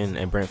Ocean,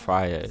 and Brent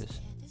Faiyaz.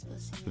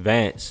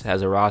 Vance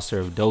has a roster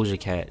of Doja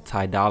Cat,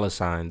 Ty Dolla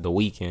 $ign, The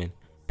Weeknd,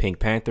 Pink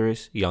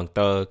Panthers, Young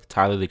Thug,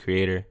 Tyler the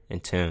Creator,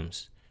 and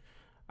Tems.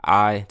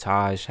 I,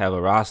 Taj, have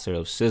a roster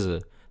of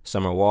SZA,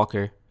 Summer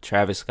Walker,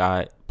 Travis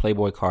Scott,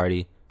 Playboi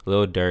Carti,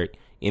 Lil Durk,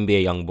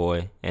 NBA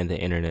Youngboy, and the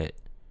Internet.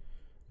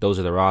 Those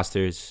are the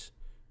rosters.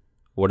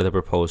 What are the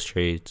proposed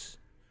trades?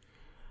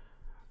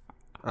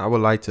 I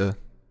would like to.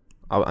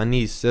 I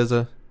need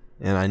SZA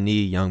and I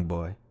need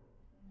Youngboy.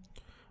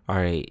 All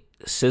right,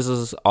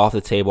 SZA's off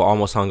the table,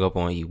 almost hung up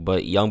on you,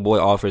 but Youngboy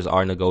offers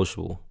are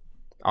negotiable.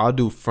 I'll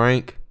do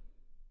Frank.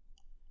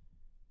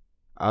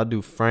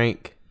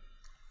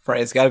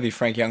 It's got to be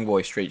Frank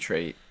Youngboy straight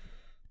trade.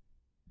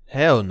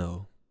 Hell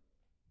no.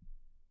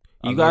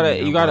 You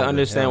gotta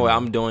understand what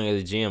I'm doing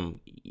as a GM.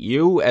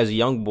 You as a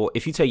Youngboy,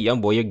 if you take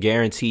Youngboy, you're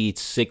guaranteed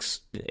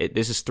 6.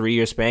 This is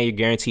 3-year span. You're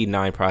guaranteed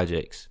 9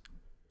 projects.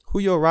 Who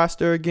your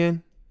roster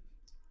again?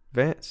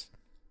 Vance?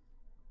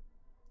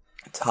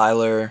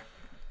 Tyler,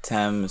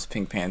 Tems,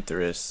 Pink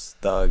Panthers,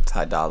 Thug,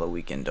 Ty Dolla,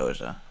 Weeknd,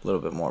 Doja. A little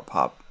bit more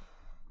pop.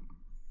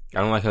 I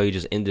don't like how you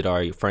just ended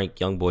our Frank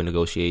Youngboy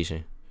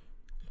negotiation.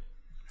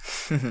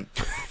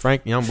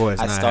 Frank Youngboy is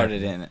I not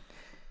started happening.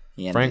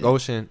 in it. Frank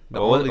Ocean.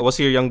 What's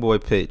your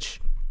Youngboy pitch?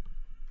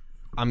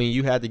 I mean,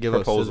 you had to give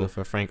Proposal. up SZA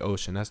for Frank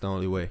Ocean. That's the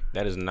only way.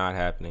 That is not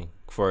happening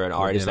for an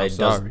artist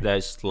then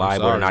that's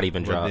live or not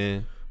even drop.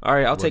 All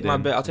right, I'll take my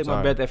bet. I'll take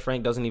my bet that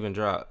Frank doesn't even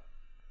drop.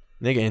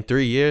 Nigga, in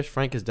 3 years,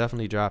 Frank is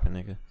definitely dropping,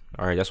 nigga.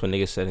 All right, that's what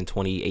niggas said in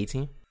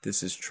 2018.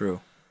 This is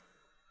true.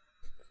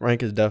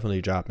 Frank is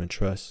definitely dropping.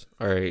 Trust.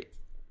 All right,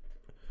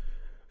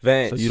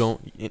 Vance. So you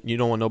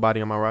don't want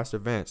nobody on my roster,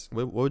 Vance.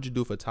 What would you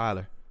do for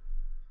Tyler?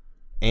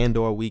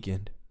 And/or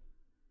Weeknd?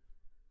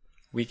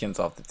 Weeknd's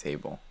off the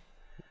table.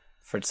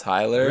 For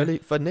Tyler, Really?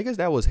 For niggas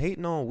that was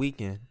hating on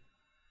Weeknd,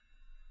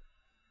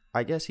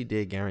 I guess he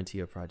did guarantee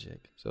a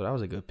project. So that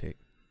was a good pick.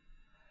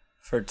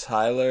 For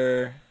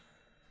Tyler,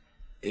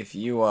 if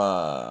you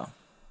who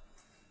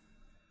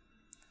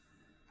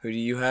do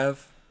you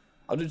have?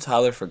 I'll do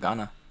Tyler for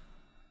Gunna.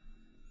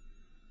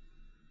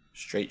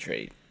 Straight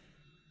trade.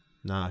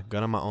 Nah,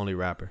 Gunna my only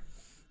rapper.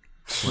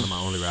 One of my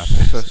only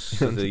rappers.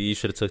 You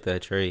should have took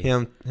that trade.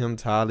 Him,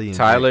 Tolly, and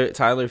Drake.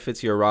 Tyler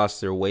fits your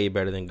roster way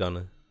better than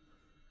Gunna.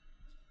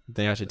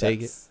 Think I should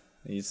take it?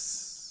 I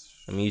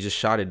mean, you just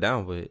shot it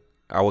down, but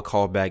I would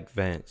call back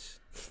Vance.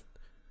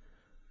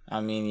 I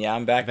mean, yeah,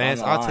 I'm back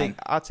Vance, on the line.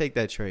 I'll take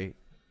that trade.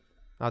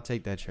 I'll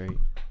take that trade.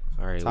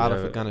 All right, Tyler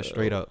for Gunna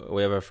straight up.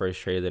 We have our first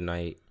trade of the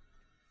night.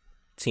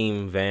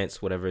 Team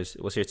Vance, whatever.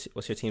 What's your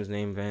team's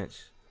name,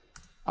 Vance?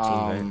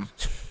 Team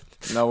Vance.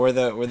 No, we're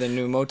the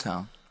new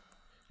Motown.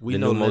 The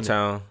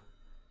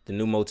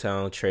new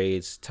Motown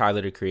trades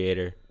Tyler the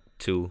Creator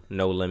to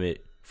No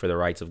Limit for the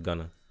rights of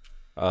Gunna.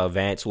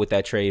 Vance, with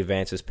that trade,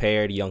 Vance is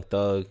paired Young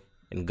Thug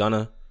and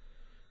Gunna.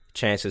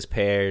 Chance is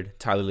paired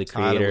Tyler the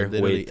Creator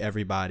with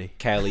everybody.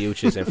 Kali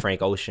Uchis and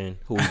Frank Ocean,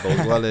 who he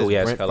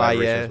has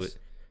collaborations with.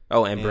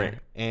 Oh, and Brent.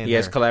 And he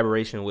has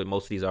collaboration with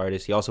most of these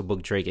artists. He also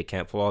booked Drake at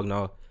Camp Flog.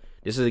 No,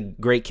 this is a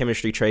great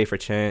chemistry trade for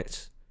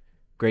Chance.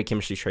 Great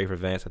chemistry trade for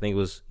Vance. I think it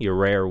was your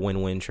rare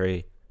win-win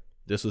trade.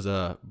 This was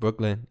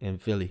Brooklyn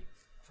and Philly.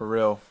 For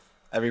real.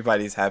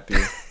 Everybody's happy.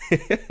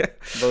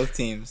 Both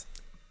teams.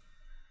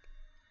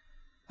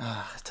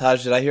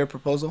 Taj, did I hear a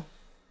proposal?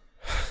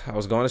 I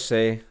was going to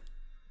say,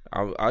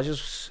 I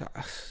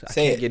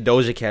can't get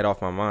Doja Cat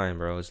off my mind,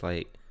 bro. It's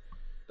like,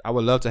 I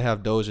would love to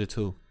have Doja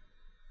too.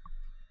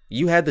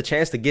 You had the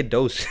chance to get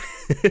Doja.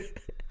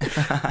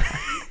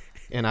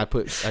 And I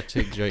took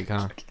Drake,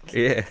 huh?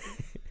 Yeah.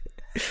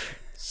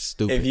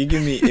 Stupid. If you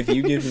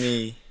give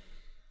me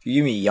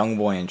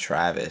YoungBoy and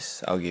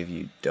Travis, I'll give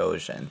you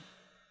Doja and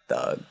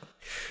Thug.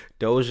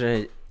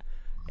 Doja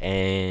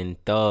and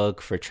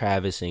Thug for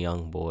Travis and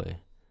YoungBoy.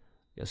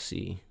 Let's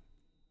see.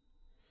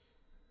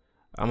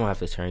 I'm gonna have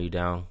to turn you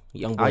down.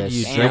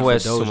 YoungBoy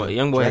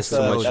has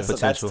so much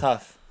potential. That's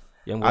tough.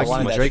 I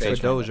want Drake for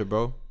Doja,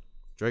 bro.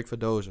 Drake for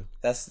Doja.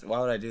 Why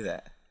would I do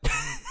that?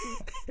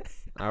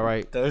 All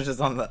right.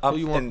 Doja's on the up.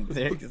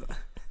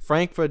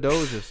 Frank for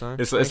Doja, son.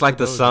 It's like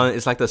the Sun.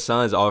 It's like the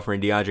Suns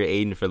offering DeAndre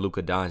Ayton for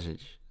Luka Doncic.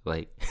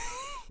 Like,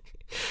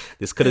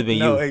 this could have been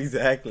you. No,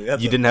 exactly.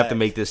 That's you didn't have to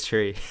make this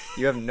trade.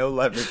 You have no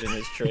leverage in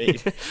this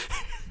trade.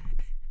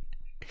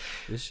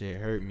 This shit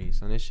hurt me,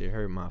 son. This shit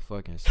hurt my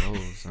fucking soul,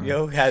 son.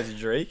 Yo has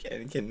Drake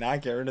and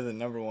cannot get rid of the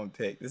 #1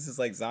 pick. This is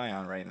like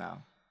Zion right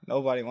now.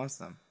 Nobody wants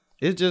them.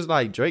 It's just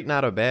like Drake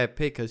not a bad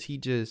pick because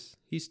he's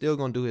still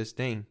gonna do his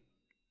thing.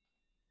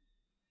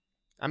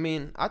 I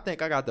mean, I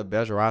think I got the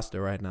best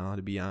roster right now,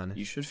 to be honest.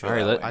 You should feel all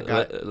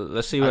right.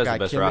 Let's see who has the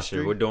best chemistry.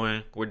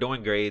 roster. We're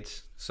doing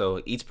grades.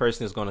 So each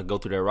person is gonna go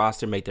through their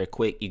roster, make their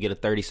quick. You get a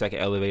 30-second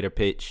elevator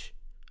pitch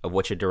of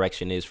what your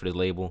direction is for the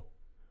label,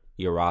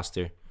 your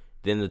roster.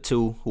 Then the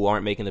two who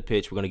aren't making the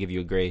pitch, we're gonna give you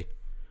a grade.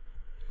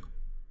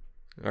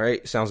 All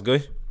right, sounds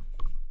good.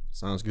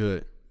 Sounds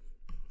good.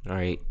 All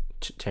right,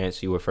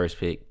 Chance, you were first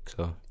pick,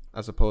 so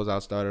I suppose I'll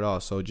start it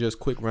off. So just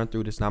quick run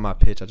through. This is not my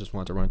pitch. I just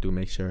want to run through,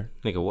 make sure.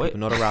 Nigga, what? People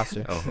know the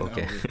roster. Oh,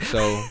 okay.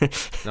 So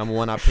number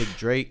 1, I picked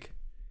Drake.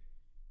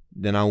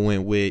 Then I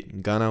went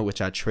with Gunna,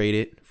 which I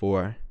traded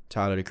for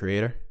Tyler the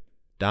Creator,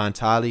 Don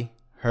Tolly,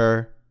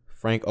 her,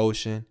 Frank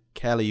Ocean,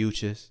 Kali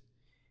Uchis,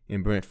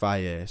 and Brent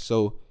Faiyaz.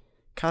 So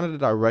kind of the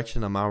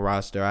direction of my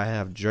roster, I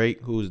have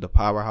Drake, who's the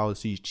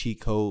powerhouse. He's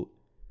cheat code.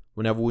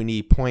 Whenever we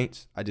need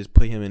points, I just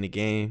put him in the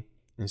game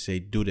and say,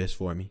 do this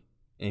for me.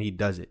 And he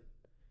does it.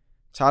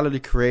 Tyler the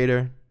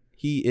Creator,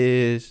 he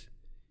is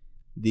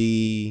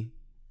the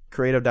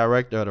creative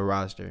director of the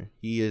roster.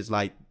 He is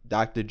like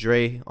Dr.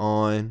 Dre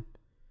on,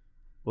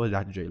 what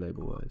Dr. Dre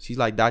label was? He's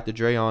like Dr.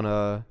 Dre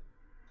on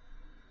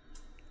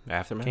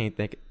Aftermath. Can't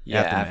think.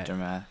 Yeah,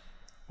 Aftermath.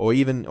 Or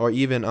even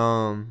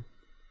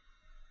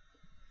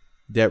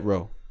Death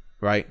Row,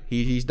 right?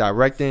 He's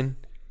directing.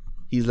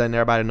 He's letting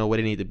everybody know where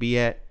they need to be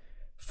at.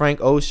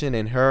 Frank Ocean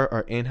and her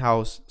are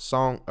in-house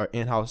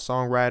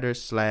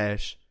songwriters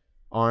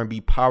 /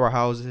 R&B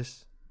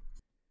powerhouses.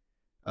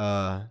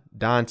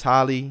 Don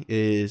Tolly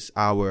is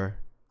our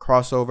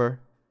crossover.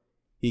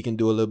 He can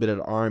do a little bit of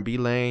the R&B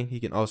lane. He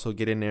can also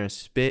get in there and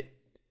spit.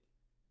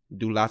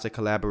 Do lots of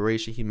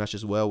collaboration. He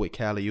meshes well with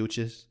Kali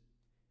Uchis.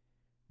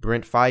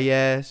 Brent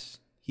Faiyaz,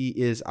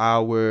 he's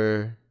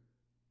our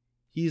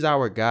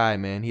guy,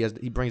 man.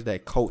 He brings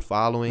that cult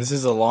following. This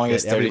is the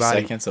longest 30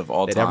 seconds of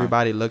all time that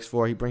everybody looks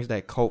for. He brings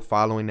that cult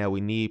following that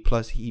we need.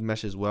 Plus, he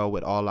meshes well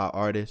with all our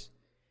artists.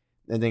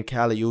 And then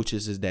Kali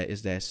Uchis is that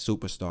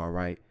superstar,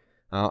 right?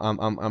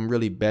 I'm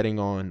really betting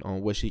on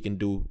what she can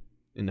do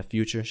in the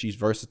future. She's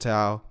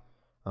versatile.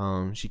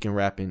 She can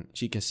rap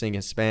she can sing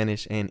in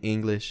Spanish and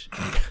English.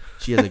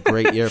 She has a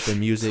great ear for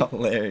music. It's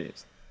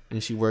hilarious.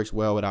 And she works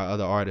well with our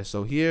other artists.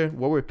 So here,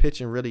 what we're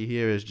pitching really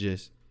here is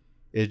just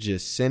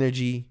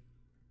synergy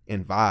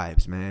and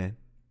vibes, man.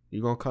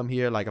 You're gonna come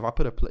here like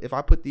if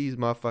I put these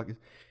motherfuckers.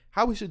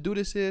 How we should do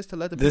this is to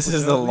let the people This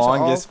is the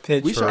longest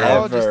pitch we should forever.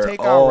 all just take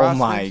our rosters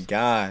my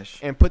gosh.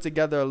 and put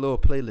together a little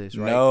playlist,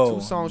 right? No,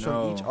 2 songs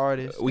from each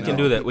artist. We can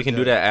do that. We can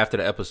do that after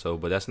the episode,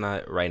 but that's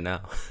not right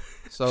now.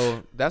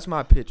 So that's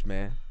my pitch,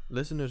 man.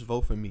 Listeners,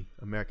 vote for me,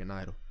 American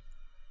Idol.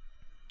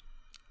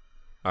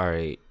 All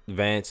right,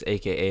 Vance,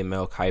 aka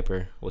Mel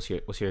Kiper. What's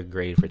your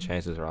grade for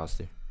Chance's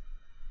roster?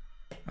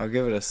 I'll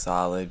give it a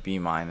solid B-.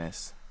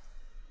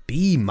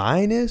 B-?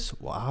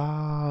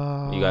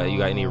 Wow. You got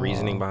any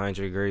reasoning behind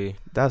your grade?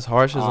 That's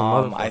harsh as a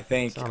motherfucker. I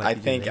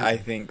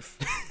think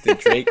the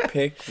Drake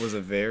pick was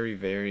a very,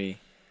 very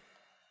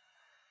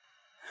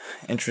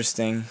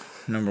interesting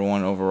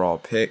 #1 overall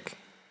pick.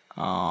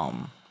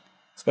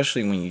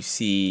 Especially when you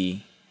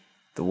see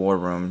the War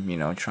Room,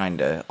 trying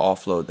to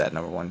offload that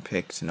number 1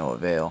 pick to no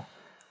avail.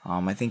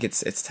 I think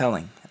it's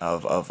telling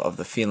of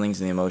the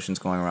feelings and the emotions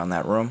going around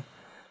that room.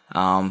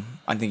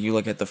 I think you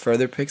look at the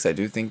further picks, I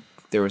do think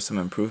there was some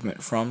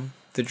improvement from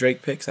the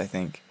Drake picks. I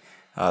think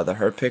the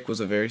Her pick was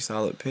a very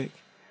solid pick.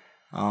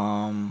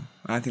 And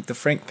I think the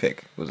Frank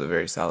pick was a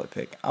very solid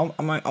pick.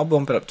 I'll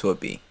bump it up to a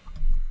B.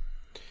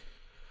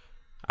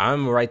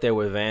 I'm right there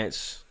with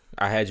Vance.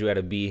 I had you at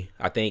a B.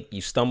 I think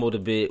you stumbled a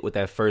bit with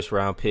that first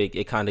round pick.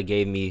 It kind of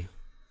gave me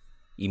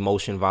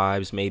emotion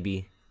vibes,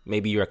 maybe.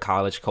 Maybe you're a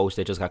college coach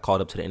that just got called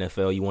up to the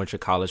NFL. You weren't your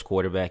college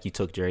quarterback. You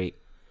took Drake.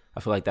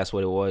 I feel like that's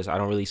what it was. I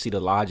don't really see the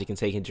logic in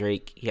taking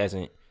Drake. He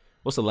hasn't.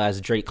 What's the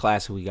last Drake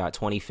class we got?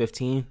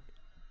 2015?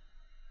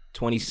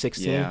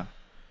 2016? Yeah.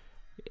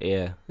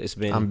 It's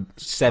been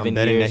 7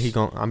 years.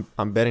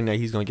 I'm betting that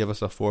he's gonna give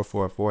us a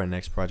 4-4-4 in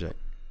next project.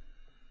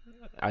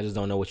 I just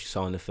don't know what you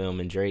saw in the film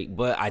in Drake,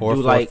 but I do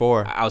like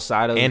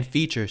outside of and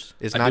features.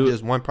 It's not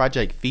just one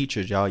project.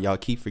 Features, y'all. Y'all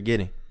keep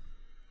forgetting.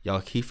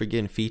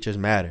 Features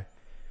matter,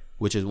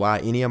 which is why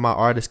any of my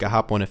artists can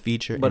hop on a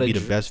feature and be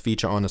the best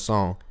feature on the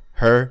song.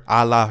 Her,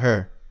 a la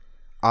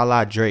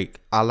Drake,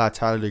 a la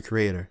Tyler the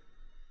Creator.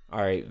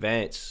 All right,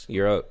 Vance,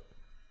 you're up.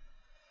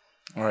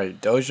 All right,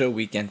 Doja,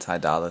 Weeknd, Ty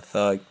Dolla,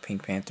 Thug,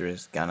 Pink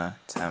Panthers, Gunna,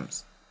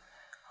 Tems.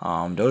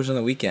 Doja and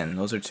The Weeknd,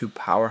 those are 2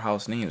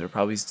 powerhouse names. They're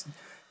probably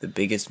the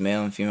biggest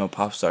male and female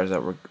pop stars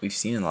that we've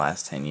seen in the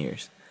last 10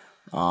 years.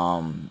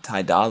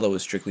 Ty Dolla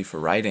was strictly for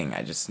writing.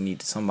 I just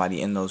need somebody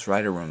in those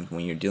writer rooms.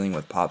 When you're dealing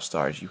with pop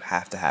stars, you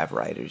have to have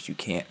writers. You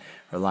can't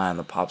rely on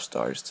the pop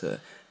stars to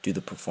do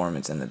the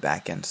performance and the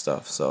back end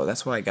stuff. So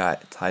that's why I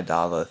got Ty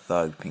Dolla,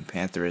 Thug, Pink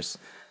Panthers.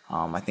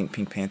 I think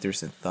Pink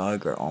Panthers and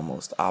Thug are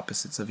almost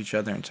opposites of each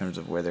other in terms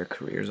of where their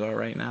careers are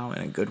right now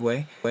in a good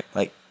way.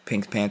 Like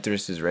Pink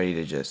Panthers is ready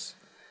to just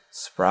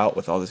sprout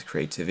with all this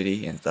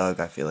creativity, and Thug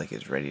I feel like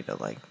is ready to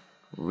like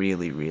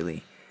really,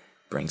 really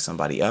bring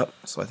somebody up.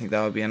 So I think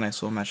that would be a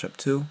nice little matchup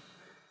too.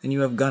 Then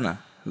you have Gunna,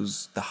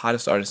 who's the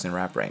hottest artist in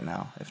rap right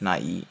now, if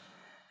not Yeet.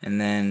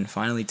 And then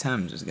finally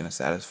Tems is going to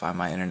satisfy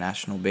my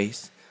international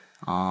base.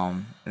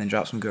 And then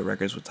drop some good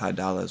records with Ty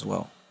Dolla as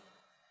well.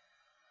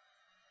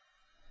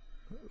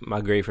 My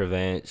grade for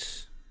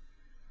Vance,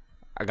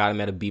 I got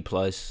him at a B+.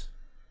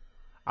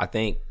 I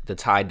think the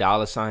Ty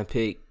Dolla $ign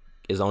pick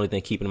is the only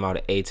thing keeping him out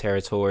of A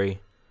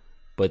territory.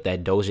 But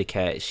that Doja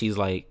Cat, she's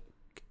like,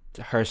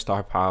 her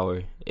star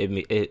power,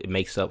 it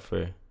makes up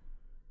for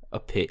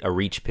a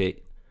reach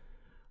pick.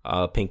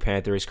 Pink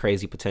Panther is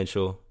crazy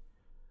potential.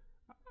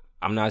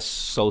 I'm not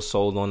so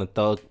sold on the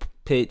Thug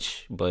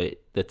pitch,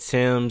 but the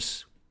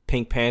Tems,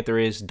 Pink Panther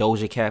is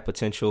Doja Cat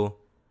potential,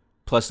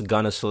 plus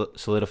Gunna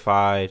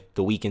solidified,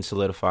 The Weeknd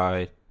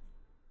solidified.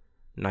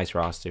 Nice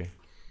roster.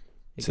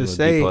 To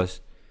say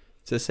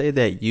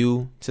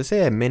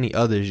that many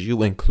others,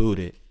 you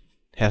included,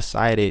 have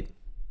cited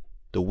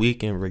The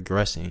Weeknd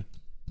regressing.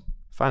 I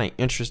find it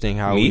interesting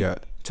how we are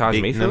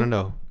Mayfield?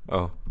 No.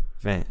 Oh,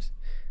 Vance.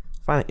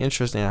 I find it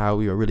interesting how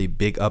we are really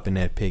big up in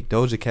that pick.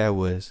 Doja Cat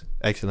was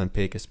excellent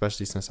pick,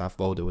 especially since I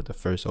folded with the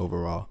first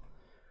overall.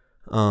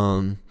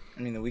 I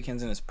mean, The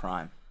Weeknd's in his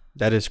prime.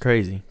 That is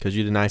crazy because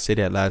you did not say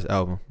that last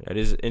album. That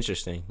is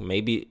interesting.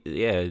 Maybe,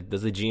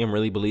 does the GM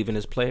really believe in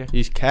his player?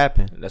 He's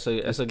capping. That's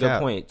a good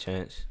point,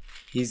 Chance.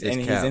 He's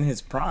in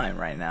his prime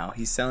right now.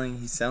 He's selling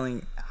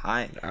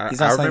high.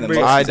 He's I not selling the most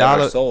remember he's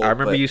ever sold. I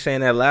remember you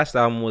saying that last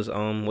album was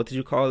what did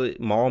you call it?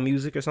 Mall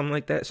music or something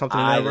like that? Something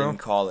in that I realm? didn't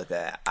call it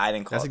that.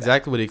 That's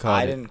exactly what he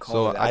called it. I didn't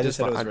call it. I just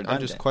said it was redundant. I'm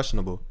just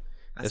questionable.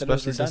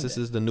 Especially since this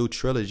is the new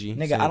trilogy.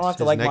 Nigga, I don't have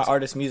to like my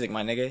artist music,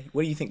 my nigga.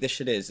 What do you think this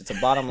shit is? It's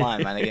a bottom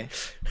line, my nigga.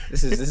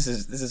 This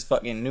is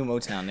fucking new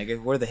Motown,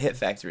 nigga. We're the hit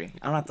factory.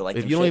 I don't have to like.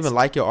 If you don't even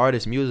like your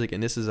artist music,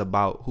 and this is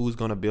about who's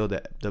gonna build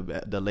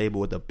the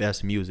label with the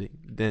best music,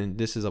 then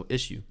this is an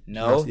issue.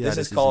 No, this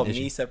is called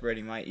me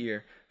separating my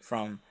ear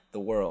from the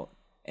world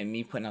and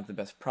me putting out the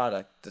best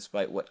product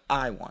despite what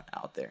I want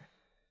out there.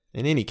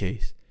 In any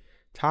case,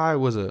 Ty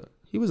was a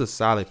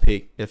solid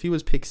pick. If he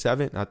was pick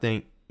 7, I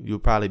think you'll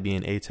probably be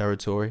in A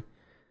territory,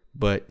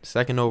 but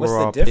second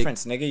overall. What's the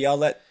difference, nigga? Y'all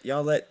let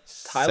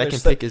Tyler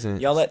slip.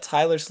 Y'all let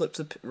Tyler slip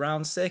to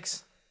round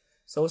 6.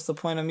 So what's the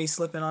point of me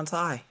slipping on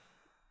Ty?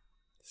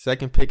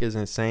 Second pick is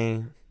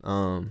insane.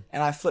 And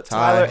I flipped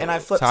Tyler. And I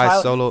flipped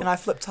Tyler. Solo, and I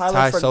flipped Tyler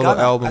Ty for solo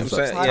Gunna. albums.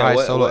 Ty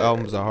solo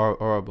albums are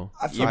horrible.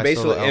 You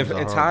basically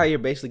in Ty, you're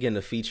basically getting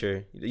a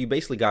feature. You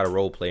basically got a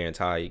role player in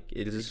Ty.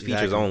 It is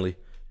features only.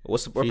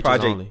 What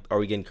project only are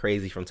we getting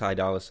crazy from Ty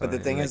Dolla $ign? But the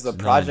thing is, the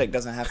project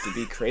doesn't have to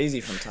be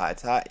crazy from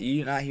Ty.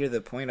 You not hear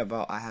the point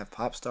about I have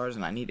pop stars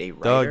and I need a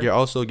writer. Doug, you're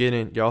also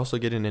getting an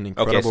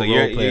incredible role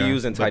player. You're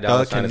using Ty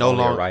Dolla $ign as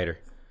only a writer.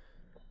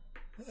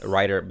 A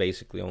writer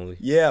basically only.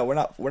 Yeah,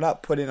 we're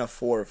not putting a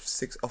full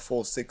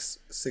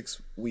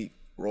 6 week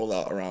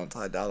rollout around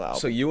Ty Dolla album.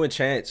 So you and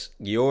Chance,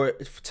 your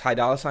Ty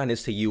Dolla $ign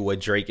is to you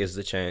what Drake is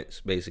to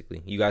Chance,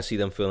 basically. You guys see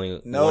them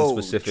filling one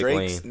specific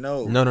lane.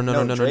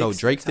 No.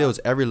 Drake fills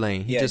every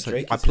lane.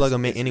 I plug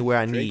him in anywhere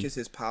I need. Drake is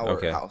his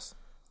powerhouse.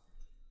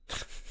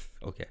 Okay.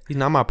 Okay. He's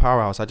not my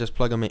powerhouse. I just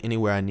plug him in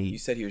anywhere I need. You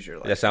said he was your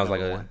That sounds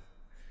like a. one.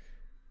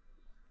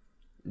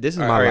 This is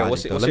my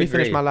logic. Let me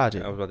finish my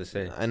logic. I was about to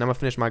say. And I'm gonna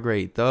finish my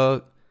grade.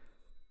 Thug,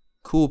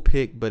 cool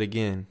pick, but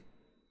again,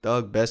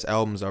 Thug best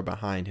albums are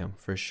behind him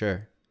for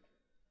sure.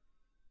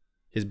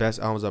 His best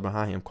albums are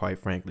behind him, quite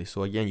frankly.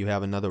 So again, you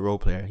have another role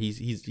player. He's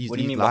what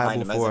do you mean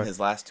behind him? As in his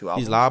last two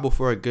albums? He's liable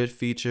for a good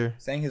feature.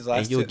 Saying his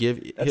last and he'll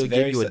give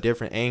you a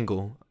different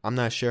angle. I'm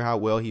not sure how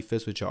well he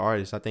fits with your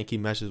artist. I think he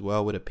meshes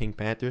well with the Pink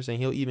Panthers, and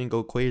he'll even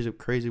go crazy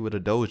with a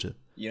Doja.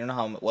 You don't know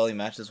how well he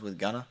matches with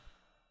Gunna?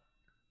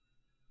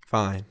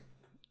 Fine.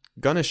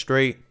 Gunna's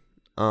straight.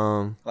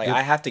 I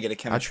have to get a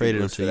chemistry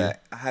boost for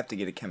that. I have to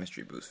get a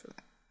chemistry boost for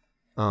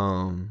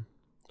that.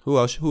 Who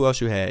else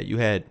you had? You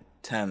had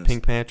Thames.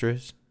 Pink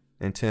Panthers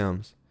and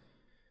Thames.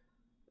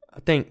 I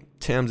think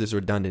Thames is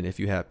redundant if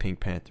you have Pink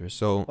Panthers.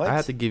 So what? I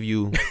have to give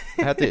you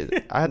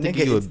give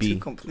you a B. Two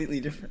completely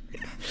different.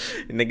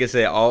 Nigga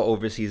said all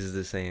overseas is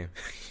the same.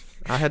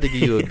 I had to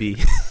give you a B.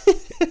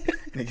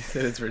 Nigga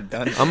said it's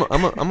redundant. I'm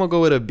gonna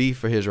go with a B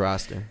for his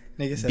roster.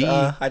 Nigga said,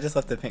 I just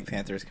left the Pink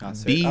Panthers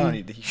concert. B, I don't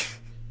need to.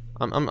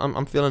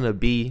 I'm feeling a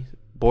B,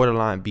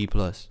 borderline B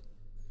plus.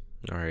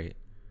 All right.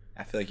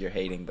 I feel like you're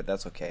hating, but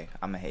that's okay.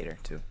 I'm a hater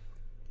too.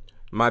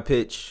 My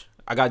pitch.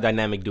 I got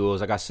dynamic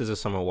duos. I got SZA,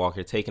 Summer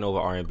Walker taking over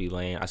R&B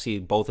lane. I see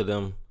both of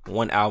them,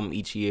 one album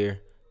each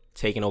year,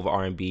 taking over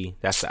R&B.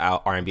 That's the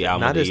R&B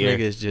album of the year.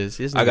 This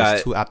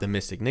nigga's too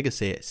optimistic. Nigga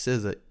said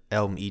SZA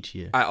album each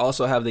year. I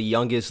also have the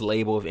youngest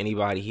label of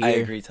anybody here. I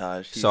agree,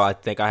 Taj. So I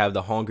think I have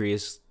the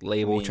hungriest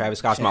label. Travis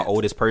Scott's my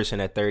oldest person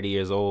at 30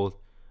 years old.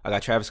 I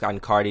got Travis Scott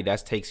and Cardi.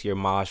 That takes your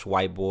Mosh,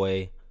 White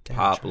Boy,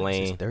 Pop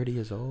Lane. 30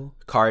 years old.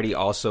 Cardi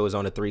also is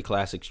on the 3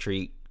 Classics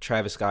streak.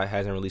 Travis Scott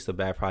hasn't released a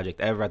bad project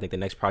ever. I think the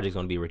next project is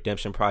going to be a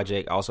Redemption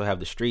project. I also have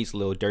the Streets,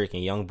 Lil Durk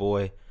and Young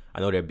Boy.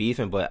 I know they're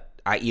beefing, but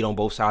I eat on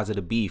both sides of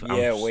the beef.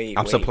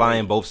 I'm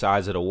supplying both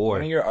sides of the war.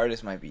 One of your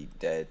artists might be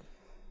dead.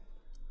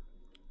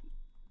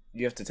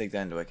 You have to take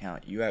that into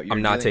account.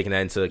 I'm not taking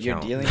that into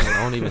account. You're dealing with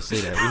don't even say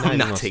that. We're not even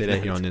going to say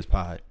that here on this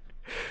pod.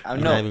 We're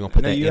not even going to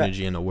put that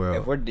energy in the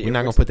world. We're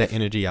not going to put that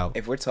energy out.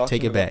 If we're talking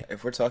take it back.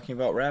 If we're talking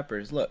about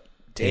rappers, look.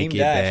 Take it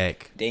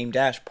back. Dame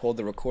Dash pulled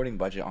the recording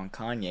budget on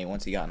Kanye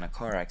once he got in a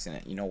car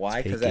accident. You know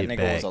why? Because that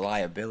nigga was a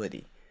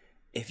liability.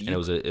 And it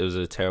was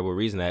a terrible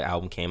reason that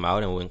album came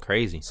out and went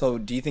crazy. So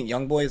do you think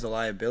Youngboy is a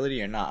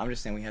liability or not? I'm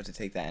just saying we have to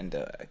take that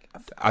into.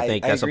 I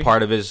think that's a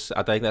part of his.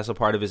 I think that's a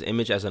part of his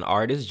image as an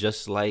artist.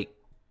 Just like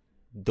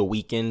The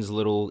Weeknd's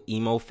little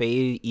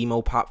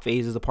emo pop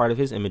phase is a part of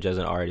his image as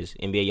an artist.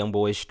 NBA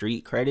Youngboy's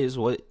street credit is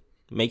what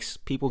makes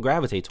people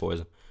gravitate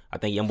towards him. I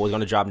think Youngboy's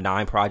going to drop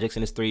 9 projects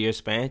in his 3-year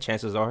span.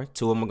 Chances are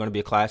 2 of them are going to be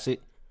a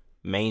classic,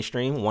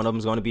 mainstream. One of them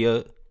is going to be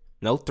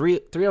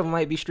three of them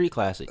might be street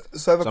classic.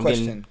 So I have a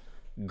question.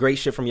 Great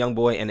shit from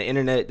Youngboy and the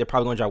internet. They're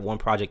probably going to drop 1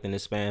 project in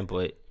this span,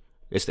 but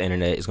it's the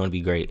internet. It's going to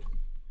be great.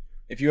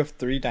 If you have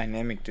 3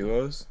 dynamic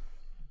duos,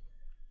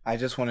 I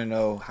just want to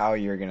know how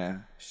you're going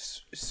to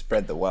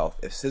spread the wealth.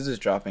 If SZA's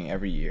dropping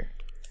every year,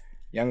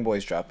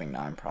 Youngboy's dropping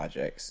 9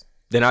 projects.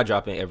 They're not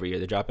dropping every year.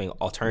 They're dropping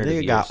alternative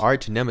years. They got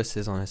Arch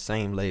Nemesis on the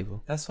same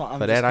label. That's why I'm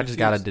for that. I just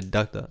got to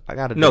deduct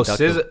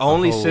SZA,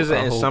 only SZA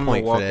and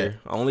Summer Walker.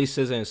 Only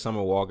SZA and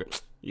Summer Walker.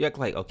 You act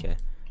like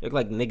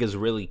niggas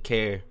really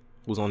care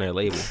who's on their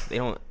label. They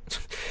don't.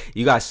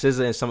 You got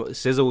SZA and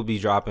SZA would be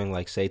dropping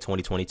like say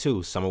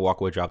 2022. Summer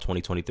Walker would drop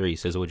 2023.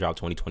 SZA would drop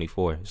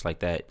 2024. It's like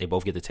that. They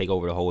both get to take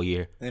over the whole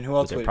year. And who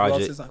else? Who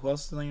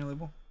else is on your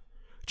label?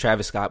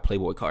 Travis Scott,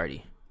 Playboy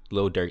Cardi.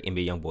 Lil Durk,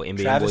 NBA Youngboy.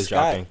 NBA Youngboy's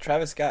dropping.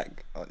 Travis Scott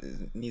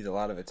needs a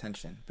lot of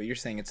attention, but you're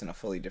saying it's in a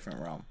fully different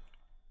realm.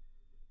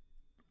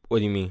 What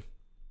do you mean?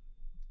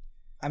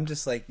 I'm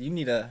just like,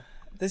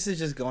 this is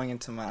just going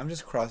into I'm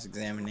just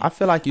cross-examining. I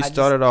feel like you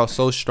started off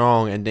so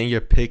strong, and then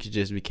your picks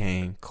just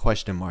became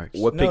question marks.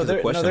 What pick is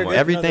a question mark?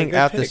 Everything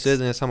after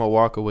SZA and Summer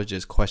Walker was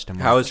just question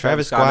marks. How is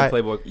Travis Scott and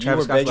Playboy?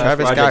 Travis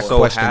Scott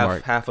question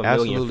mark. Half a million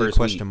Absolutely first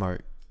question week.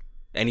 mark.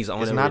 And he's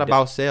on. It's not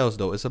about sales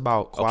though. It's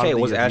about quality of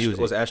music.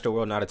 Was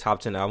Astroworld not a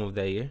top 10 album of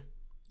that year?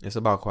 It's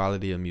about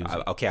quality of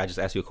music. I just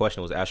asked you a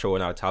question. Was Astroworld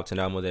not a top 10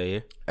 album of that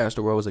year?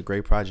 Astroworld was a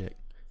great project.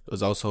 It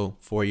was also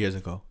 4 years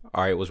ago.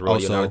 All right, was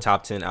Rodeo not a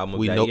top 10 album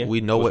of that year?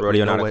 We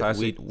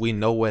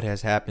know what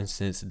has happened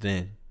since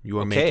then. You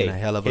are making a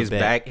hell of a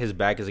bet. His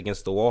back is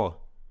against the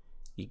wall.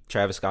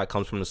 Travis Scott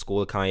comes from the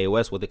school of Kanye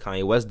West. What did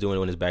Kanye West doing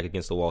when his back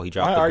against the wall? He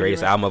dropped the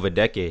greatest album of a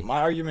decade.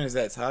 My argument is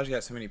that Taj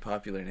got so many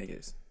popular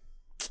niggas.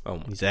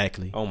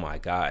 Exactly. Oh my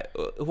God!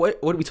 What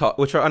are we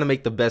talking? We're trying to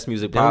make the best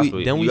music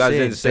possible. You guys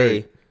didn't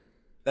say.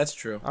 That's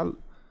true.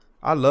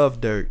 I love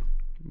Durk,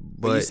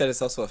 but you said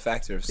it's also a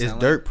factor of selling.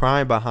 Is Durk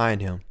prime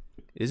behind him?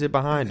 Is it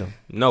behind him?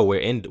 No, we're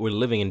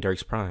living in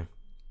Durk's prime.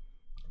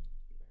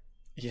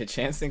 Yeah,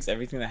 Chance thinks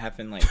everything that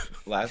happened like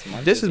last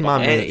month. This is my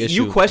main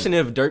issue. You question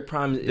if Durk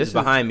prime is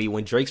behind me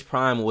when Drake's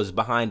prime was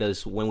behind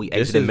us when we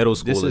exited middle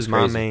school. This is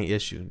my main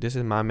issue. This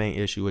is my main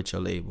issue with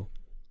your label.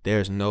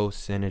 There's no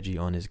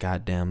synergy on this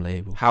goddamn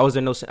label. How is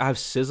there no? I have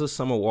SZA,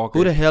 Summer Walker.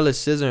 Who the hell is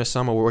SZA and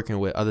Summer working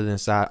with other than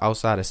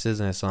outside of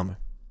SZA and Summer?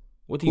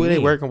 What do you mean? Who are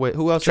they working with?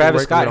 Who else?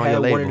 Travis Scott had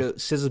one of the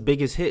SZA's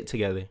biggest hit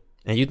together.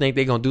 And you think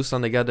they're gonna do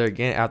something together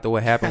again after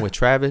what happened with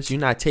Travis? You're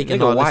not taking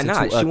nigga, all why this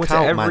not? into She account, went to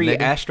every my nigga.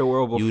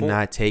 Astroworld before. You're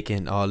not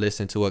taking all this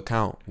into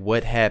account.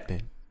 What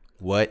happened?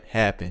 What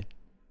happened?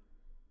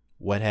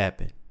 What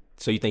happened?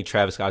 So you think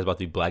Travis Scott is about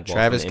to be blackballed?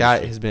 Travis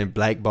Scott has been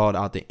blackballed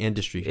out the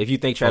industry. If you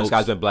think Travis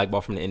Scott's been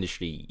blackballed from the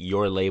industry,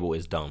 your label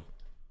is dumb.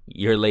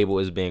 Your label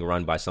is being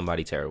run by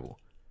somebody terrible.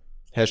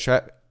 Vance,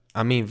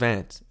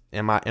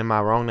 am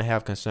I wrong to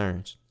have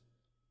concerns?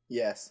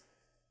 Yes.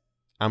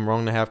 I'm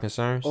wrong to have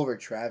concerns? Over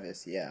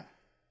Travis, yeah.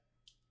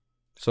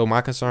 So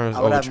my concerns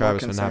over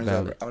Travis are not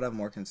valid. I would have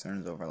more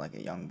concerns over like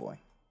a young boy.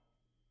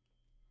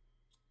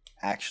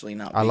 Actually,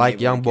 not. I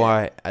like young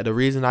boy. The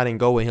reason I didn't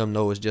go with him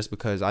though is just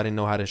because I didn't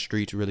know how the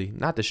streets really,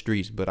 not the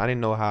streets, but I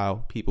didn't know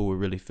how people would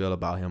really feel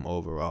about him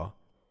overall.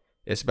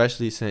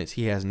 Especially since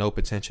he has no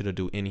potential to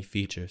do any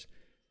features.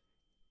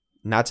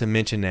 Not to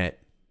mention that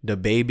the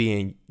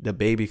baby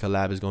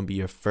collab is gonna be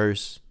your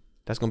first.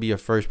 That's gonna be your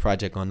first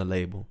project on the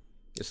label.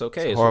 It's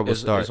okay. It's a horrible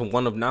start. It's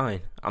 1 of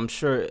 9. I'm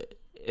sure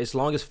as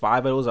long as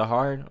 5 of those are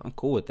hard, I'm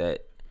cool with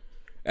that.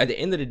 At the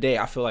end of the day,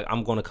 I feel like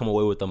I'm going to come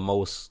away with the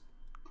most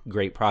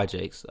great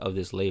projects of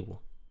this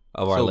label,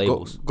 of our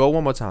labels. Go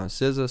one more time.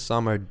 SZA,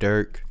 Summer,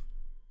 Dirk,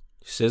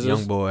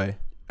 Young Boy.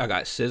 I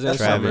got SZA and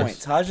Travis.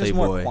 Taj is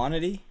more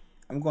quantity.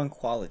 I'm going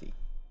quality.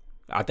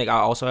 I think I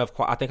also have.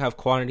 I think I have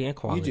quantity and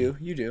quality.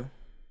 You do.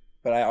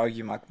 But I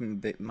argue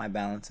my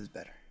balance is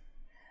better.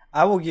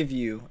 I will give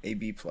you a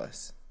B+. All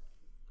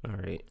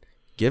right.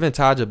 Giving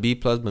Taj a B+,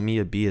 but me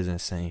a B is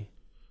insane.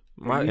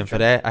 And for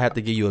that, I have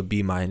to give you a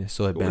B-.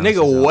 So it balances nigga,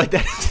 out. what?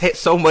 That's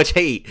so much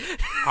hate.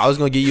 I was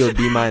gonna give you a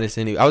B-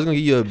 anyway. I was gonna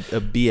give you a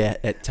B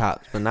at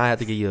tops, but now I have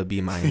to give you a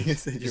B-.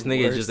 This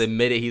nigga just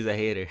admitted he's a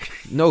hater.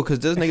 No, because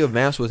this nigga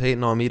Vance was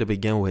hating on me to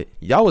begin with.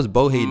 Y'all was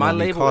both hating on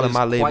me, calling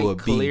my label a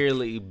B.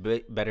 Clearly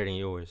better than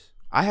yours.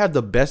 I have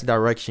the best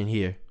direction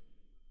here.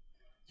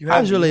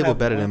 How's your label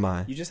better than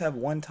mine? You just have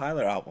one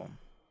Tyler album.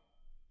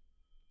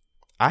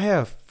 I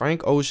have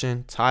Frank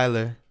Ocean,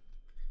 Tyler,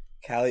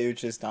 Kali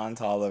Uchis, Don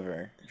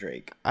Toliver,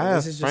 Drake. I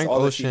have Frank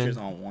Ocean,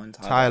 on one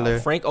Tyler.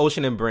 Frank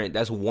Ocean and Brent,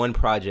 that's one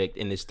project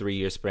in this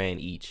 3-year span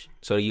each.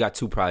 So you got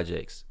 2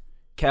 projects.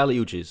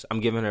 Kali Uchis, I'm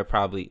giving her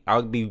probably, I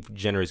would be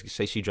generous,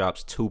 say she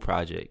drops 2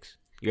 projects.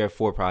 You have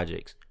 4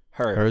 projects.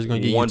 Her's gonna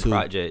give 1 you 2.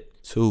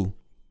 project. 2.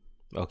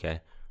 Okay.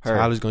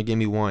 Tyler's gonna give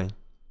me 1.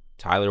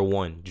 Tyler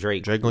 1.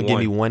 Drake gonna give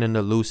me 1 in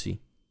the Lucy.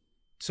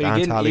 So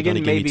you're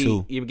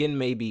getting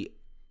maybe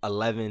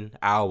 11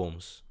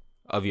 albums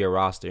of your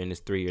roster in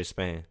this 3-year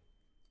span.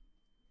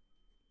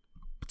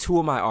 2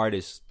 of my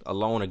artists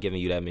alone are giving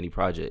you that many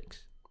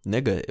projects.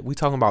 Nigga, we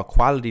talking about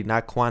quality,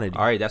 not quantity.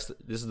 All right, this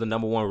is the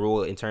number 1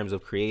 rule in terms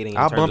of creating.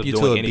 I'll bump you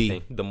to a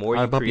anything. B. The more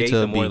you create,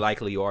 the more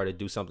likely you are to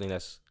do something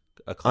that's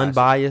a classic.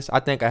 Unbiased.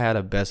 I think I had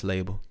a best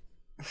label.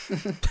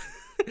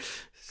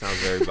 Sounds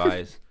very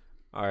biased.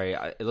 All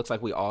right, it looks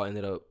like we all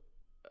ended up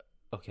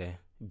okay.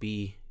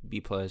 B+.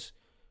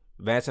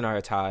 Vance and I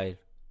are tied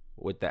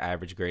with the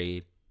average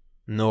grade.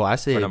 No, I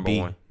said B-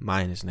 1.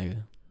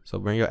 nigga. So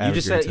bring your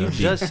average grade to a B.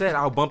 You just said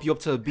I'll bump you up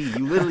to a B.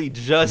 You literally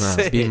just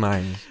said B-.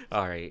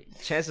 All right.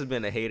 Chance has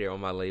been a hater on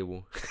my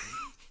label.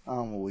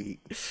 I'm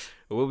weak.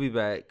 We'll be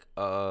back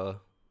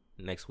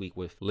next week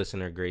with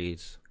listener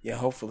grades. Yeah,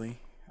 hopefully.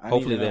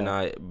 Hopefully they're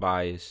not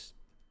biased.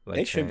 Like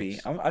they should be.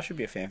 I should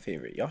be a fan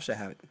favorite. Y'all should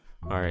have it.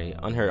 All right.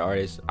 Unheard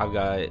artists. I've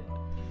got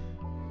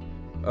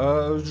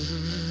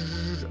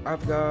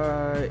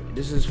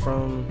this is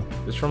from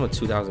a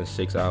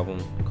 2007 album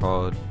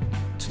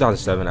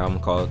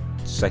called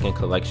Second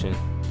Collection.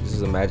 This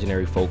is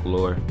Imaginary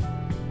Folklore,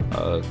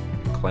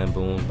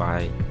 Clamboon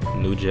by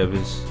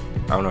Nujabes.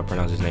 I don't know how to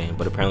pronounce his name,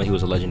 but apparently he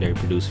was a legendary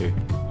producer.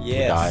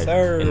 Yeah, died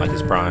sir. in like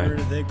his prime.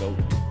 There go.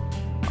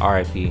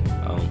 R.I.P.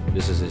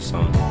 This is his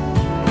song.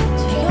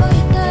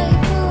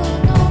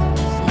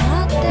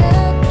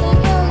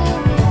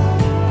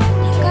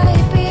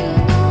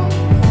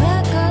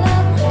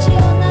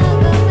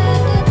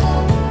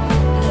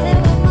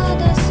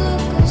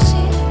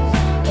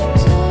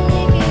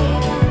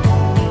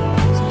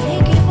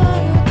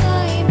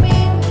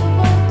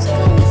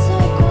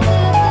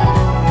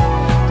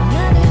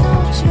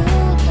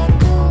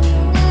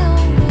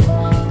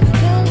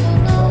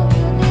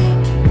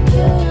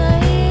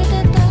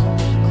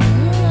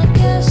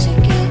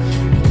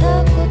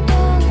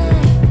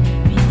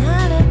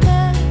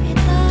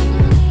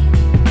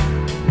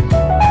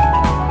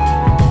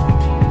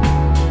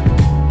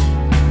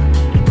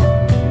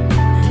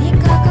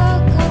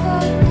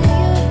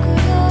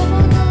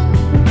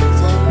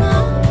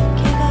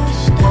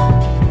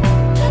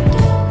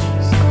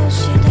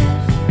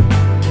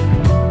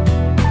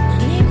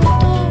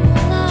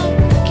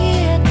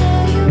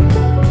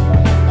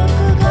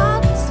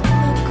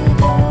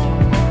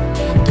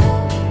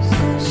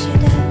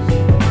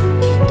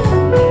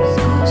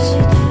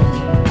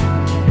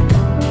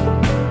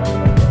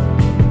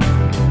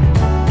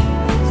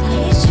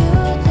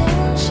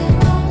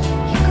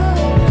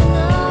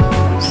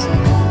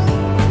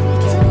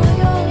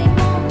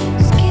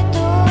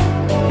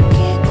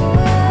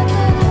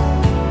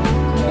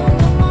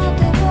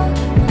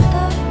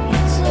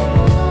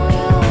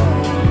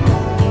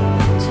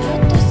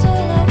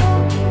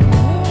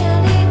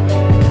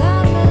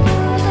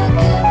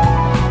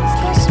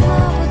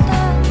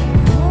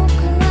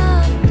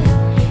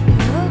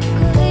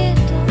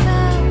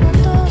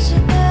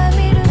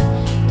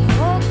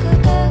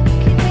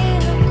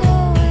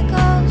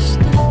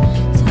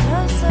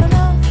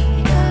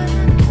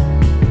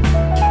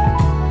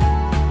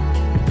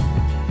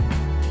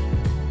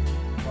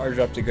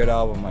 dropped a good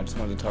album. I just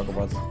wanted to talk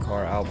about the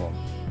Bakar album.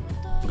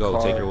 Go,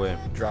 Bakar take it away.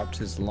 Dropped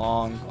his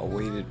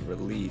long-awaited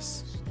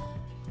release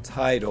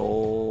titled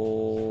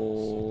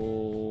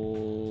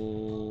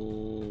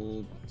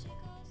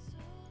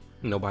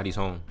Nobody's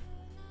Home.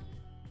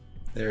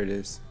 There it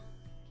is.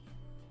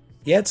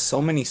 He had so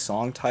many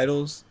song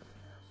titles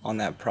on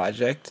that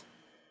project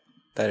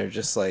that are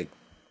just like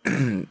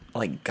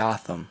like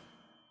Gotham.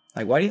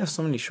 Like, why do you have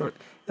so many short?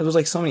 There was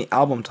like so many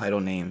album title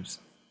names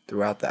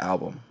throughout the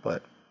album.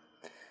 But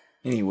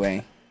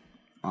anyway,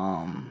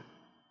 I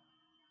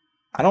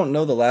don't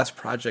know the last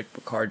project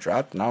Bakar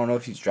dropped, and I don't know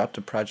if he's dropped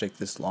a project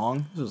this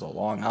long. This was a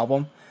long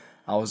album.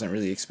 I wasn't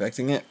really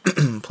expecting it.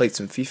 Played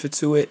some FIFA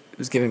to it. It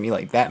was giving me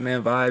like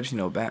Batman vibes. You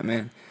know,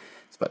 Batman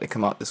is about to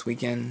come out this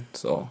weekend,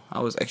 so I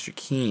was extra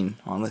keen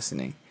on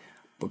listening.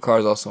 Bakar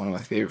is also one of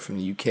my favorite from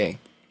the UK.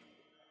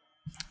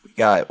 We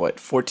got,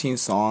 14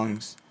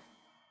 songs.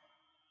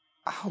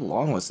 How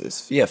long was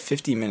this? Yeah,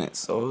 50 minutes.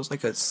 So it was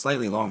like a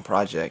slightly long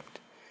project.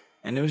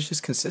 And it was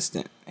just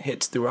consistent.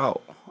 Hits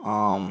throughout.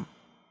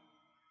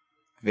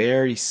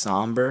 Very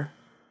somber.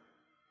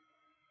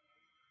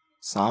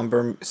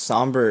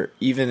 Somber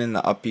even in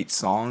the upbeat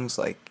songs.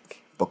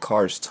 Like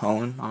Bakar's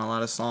tone on a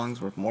lot of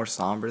songs were more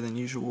somber than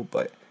usual,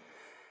 but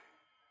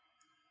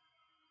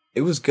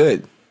it was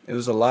good. It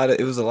was a lot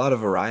of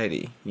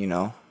variety, you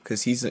know,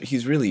 because he's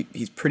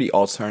pretty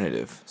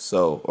alternative.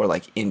 So, or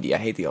like indie. I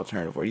hate the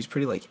alternative word. He's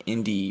pretty like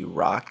indie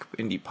rock,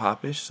 indie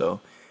popish. So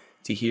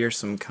to hear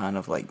some kind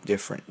of like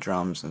different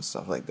drums and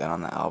stuff like that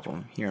on the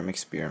album, hear him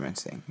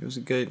experimenting, it was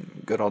a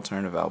good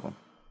alternative album.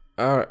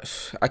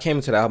 I came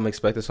into the album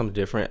expecting something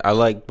different. I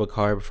like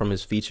Bakar from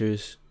his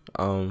features.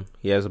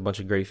 He has a bunch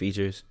of great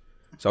features,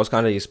 so I was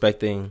kind of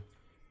expecting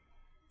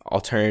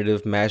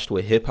alternative matched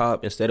with hip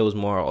hop. Instead, it was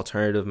more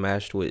alternative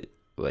matched with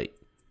like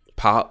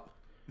pop,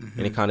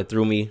 and it kind of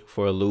threw me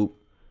for a loop.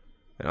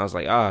 And I was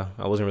like, I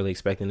wasn't really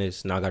expecting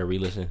this. Now I got to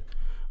re-listen.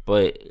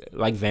 But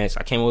like Vance,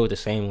 I came away with the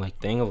same like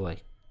thing of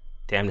like,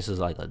 damn, this is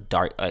like a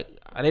dark. Like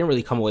I didn't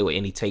really come away with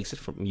any takes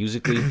from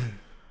musically.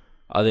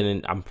 Other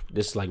than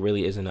this like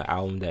really isn't an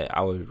album that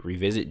I would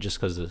revisit just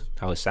because of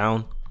how it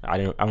sound. I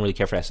don't really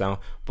care for that sound,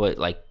 but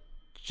like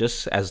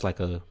just as like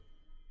the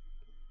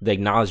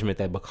acknowledgement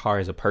that Bakar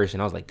is a person,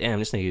 I was like, damn,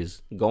 this nigga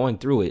is going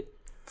through it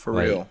for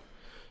real.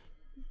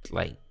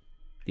 Like,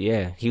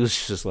 yeah, he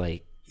was just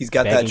like he's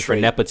got that trait for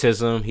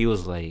nepotism. He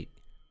was like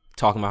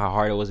talking about how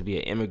hard it was to be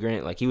an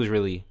immigrant. Like he was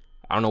really,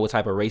 I don't know what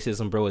type of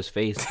racism bro his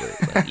face,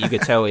 but like, you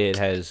could tell it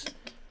has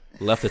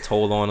left a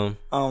toll on him.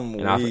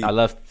 And I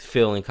left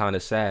feeling kind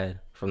of sad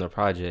from the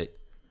project.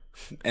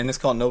 And it's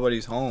called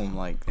Nobody's Home.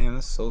 Like, damn,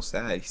 that's so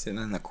sad. He's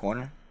sitting in the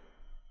corner.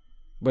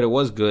 But it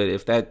was good.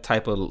 If that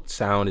type of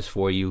sound is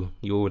for you,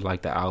 you would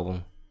like the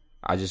album.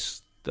 I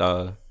just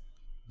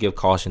give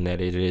caution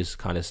that it is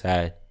kind of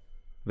sad.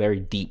 Very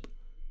deep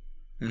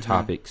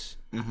topics.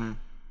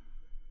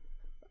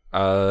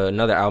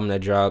 Another album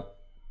that dropped,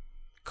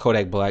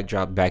 Kodak Black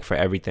dropped Back for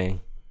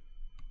Everything.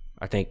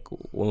 I think,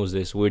 when was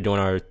this? We were doing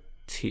our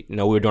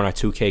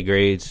 2K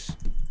grades.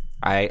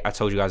 I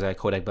told you guys I had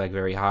Kodak Black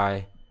very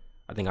high.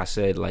 I think I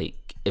said like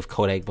if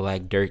Kodak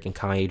Black, Dirk, and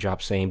Kanye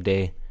dropped same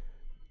day,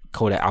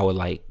 Kodak, I would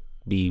like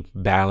be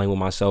battling with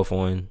myself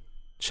on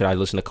should I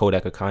listen to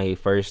Kodak or Kanye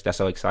first. That's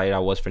how excited I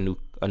was for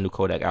a new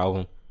Kodak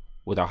album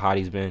with how hot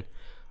he's been.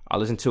 I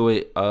listened to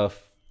it.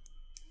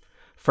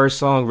 First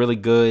song really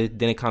good.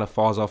 Then it kind of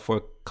falls off for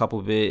a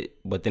couple bit.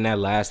 But then that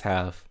last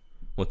half,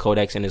 when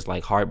Kodak's in his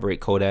like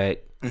heartbreak Kodak,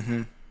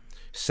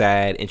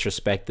 sad,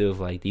 introspective,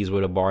 like these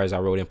were the bars I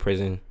wrote in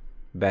prison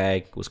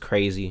bag, was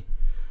crazy.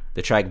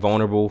 The track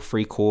Vulnerable,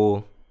 Free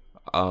Cool,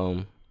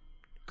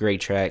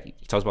 great track.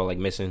 He talks about like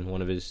missing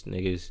one of his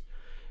niggas.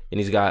 And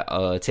he's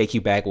got Take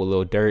You Back with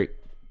Lil Durk.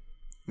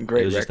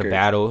 Great. It was just a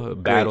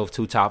battle of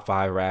two top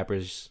 5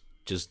 rappers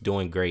just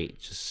doing great.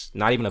 Just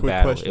not even a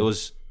battle. Question.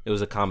 It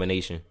was a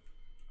combination.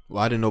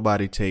 Why didn't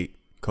nobody take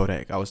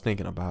Kodak? I was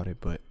thinking about it,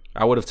 but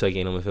I would have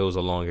taken him if it was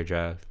a longer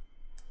draft.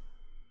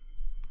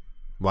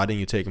 Why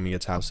didn't you take him in your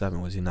top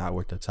 7? Was he not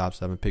worth the top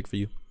 7 pick for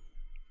you?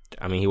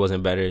 I mean, he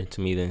wasn't better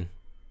to me than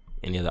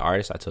any other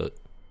artist I took.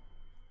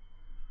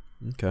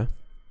 Okay.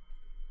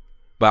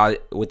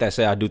 But with that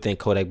said, I do think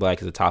Kodak Black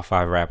is a top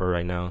 5 rapper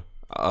right now.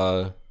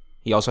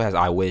 He also has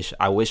I Wish.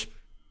 I Wish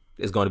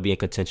is going to be in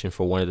contention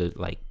for one of the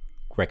like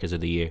records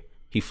of the year.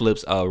 He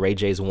flips Ray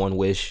J's One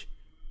Wish,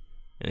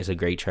 and it's a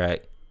great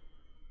track.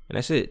 And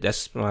that's it.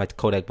 That's my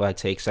Kodak Black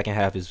take. Second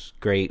half is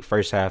great.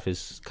 First half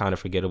is kind of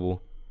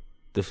forgettable.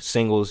 The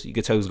singles, you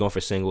could tell he was going for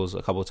singles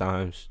a couple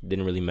times.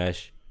 Didn't really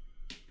mesh.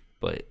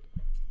 But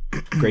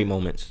great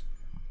moments.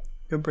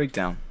 Good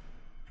breakdown.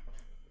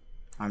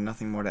 I have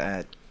nothing more to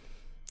add.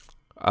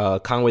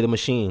 Conway the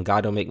Machine,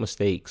 God Don't Make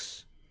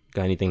Mistakes.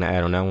 Got anything to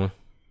add on that one?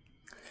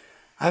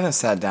 I haven't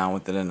sat down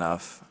with it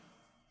enough.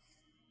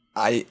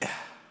 I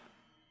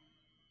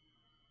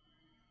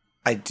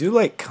do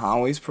like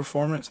Conway's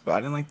performance, but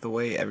I didn't like the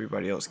way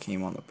everybody else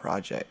came on the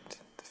project,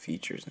 the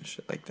features and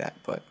shit like that.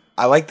 But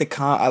I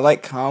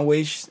like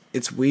Conway.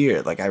 It's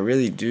weird. Like I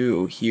really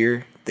do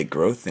hear the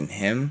growth in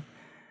him,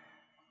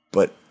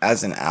 But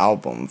as an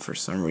album, for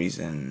some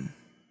reason,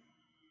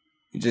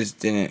 it just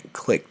didn't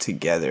click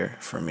together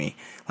for me.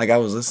 Like, I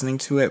was listening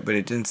to it, but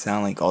it didn't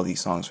sound like all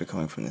these songs were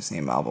coming from the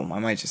same album. I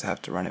might just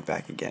have to run it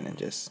back again and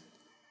just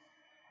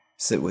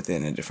sit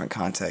within a different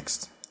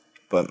context.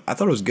 But I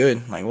thought it was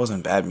good. Like, it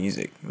wasn't bad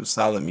music. It was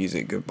solid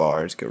music, good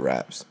bars, good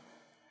raps.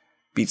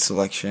 Beat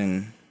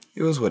selection,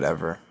 it was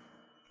whatever.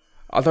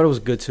 I thought it was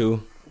good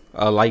too.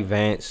 Like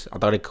Vance, I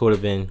thought it could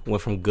have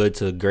went from good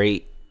to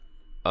great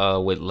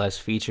with less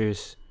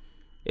features.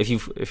 If you're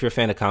a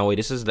fan of Conway,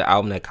 this is the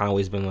album that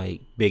Conway's been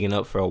like bigging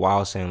up for a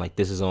while, saying like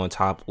this is on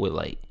top with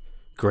like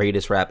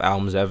greatest rap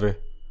albums ever.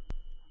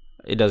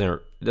 It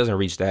doesn't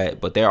reach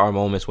that, but there are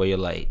moments where you're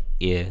like,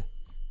 yeah,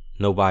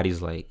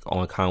 nobody's like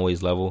on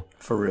Conway's level.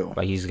 For real.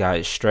 Like he's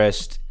got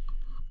Stressed,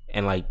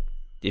 and like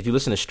if you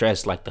listen to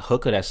Stressed, like the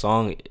hook of that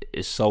song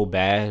is so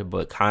bad,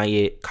 but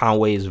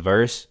Conway's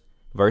verses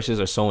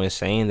are so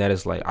insane that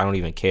it's like I don't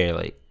even care.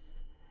 Like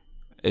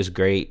it's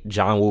great.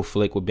 John Woo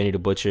Flick with Benny the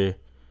Butcher.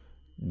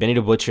 Benny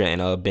the Butcher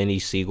and Benny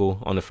Siegel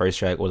on the first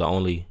track were the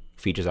only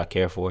features I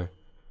care for.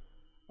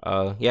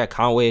 Yeah,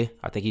 Conway,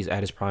 I think he's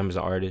at his prime as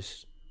an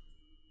artist.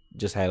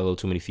 Just had a little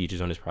too many features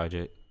on this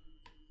project.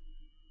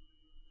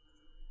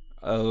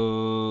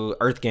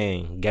 Earth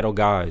Gang, Ghetto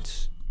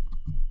Gods.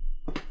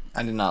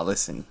 I did not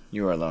listen.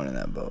 You were alone in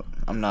that boat.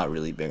 I'm not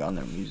really big on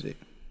their music.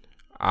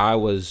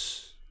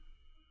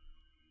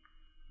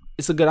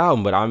 It's a good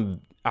album,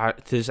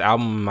 but this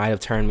album might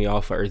have turned me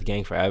off for Earth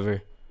Gang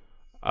forever.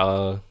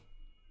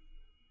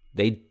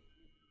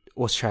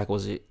 What track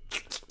was it?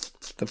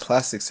 The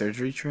Plastic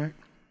Surgery track?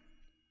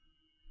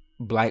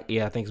 I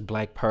think it's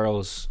Black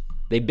Pearls.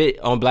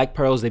 On Black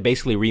Pearls, they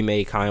basically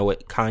remade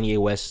Kanye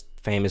West's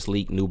famous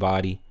leak New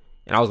Body.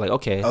 And I was like,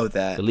 okay. Oh,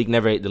 that. The leak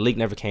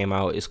never came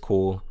out. It's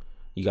cool.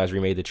 You guys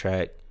remade the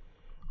track.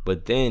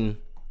 But then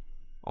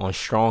on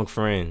Strong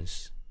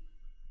Friends,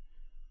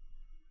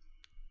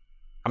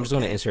 I'm just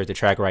going to insert the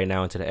track right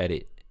now into the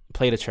edit.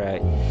 Play the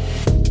track.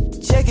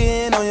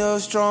 Checking on your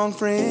strong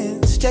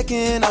friends.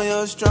 Checking on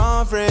your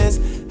strong friends.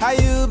 How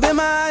you been,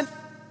 man?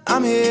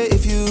 I'm here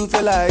if you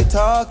feel like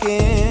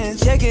talking.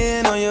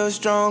 Checking on your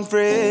strong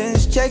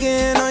friends.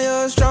 Checking on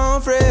your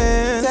strong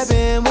friends. Tap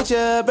in with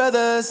your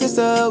brother,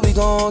 sister. We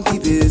gon'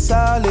 keep it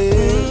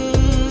solid.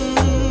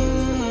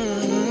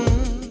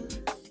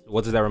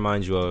 What does that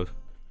remind you of?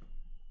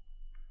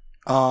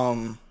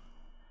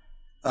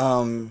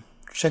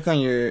 Check on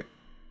your...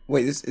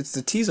 Wait, it's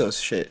the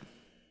Tezos shit.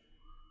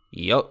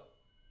 Yup.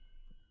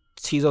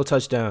 Tezo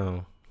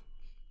Touchdown.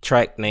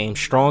 Track name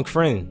Strong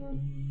Friend.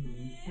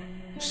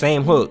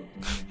 Same hook.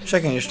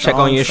 Check on your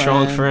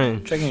strong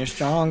friend. Checking your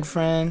strong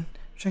friend.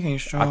 Checking your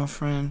strong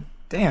friend.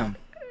 Damn.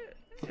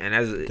 And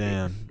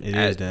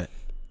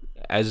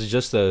as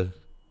just a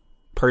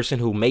person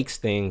who makes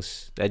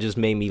things, that just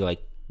made me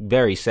like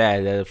very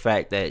sad that the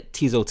fact that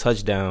Tezo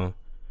Touchdown,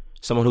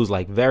 someone who's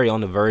like very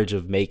on the verge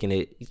of making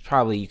it,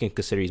 you can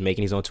consider he's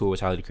making his own tour with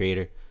Tyler the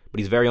Creator, but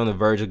he's very on the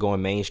verge of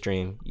going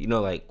mainstream. You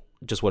know, like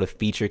just what a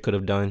feature could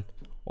have done,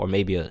 or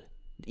maybe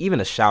even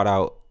a shout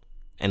out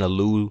and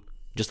allude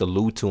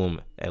to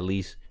him at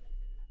least.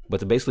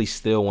 But to basically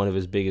steal one of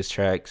his biggest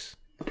tracks.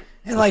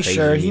 And like,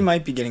 sure, he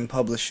might be getting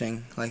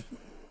publishing. Like,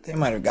 they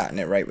might have gotten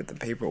it right with the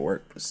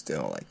paperwork, but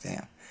still, like,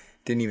 damn.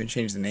 Didn't even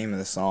change the name of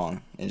the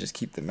song and just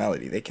keep the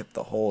melody. They kept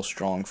the whole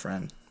Strong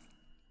Friend.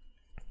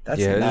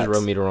 That's nuts. It just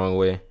rubbed me the wrong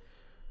way.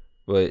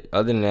 But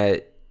other than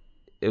that,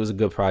 it was a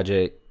good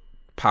project.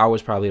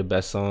 Power's probably the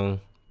best song.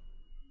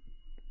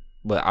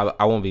 But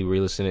I won't be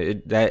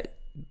re-listening. That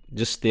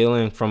just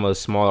stealing from a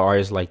smaller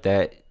artist like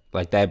that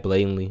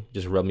blatantly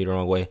just rubbed me the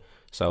wrong way.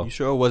 So you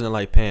sure it wasn't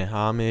like paying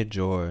homage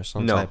or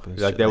some type of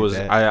like there was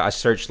that? I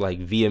searched like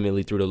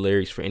vehemently through the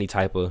lyrics for any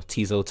type of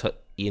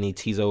any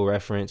Tezo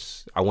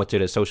reference. I went to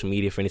the social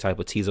media for any type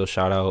of Tezo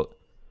shout out.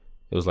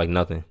 It was like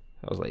nothing.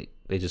 I was like,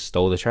 they just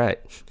stole the track.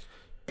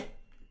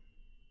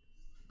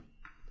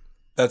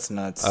 That's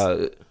nuts.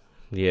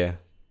 Yeah,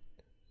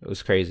 it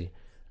was crazy.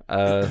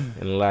 And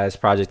the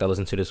last project I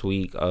listened to this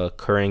week,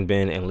 Khruangbin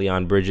Ben and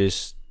Leon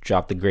Bridges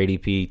dropped the great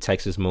EP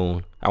Texas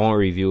Moon. I won't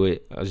review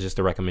it. It was just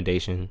a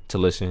recommendation to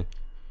listen.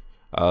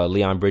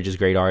 Leon Bridges,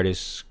 great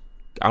artist.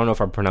 I don't know if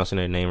I'm pronouncing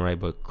their name right,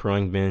 but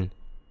Khruangbin Ben,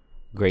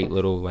 great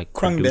little like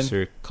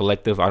producer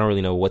collective. I don't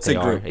really know what they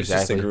are exactly. It's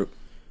just a group.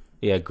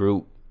 Yeah,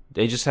 group.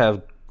 They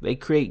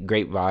create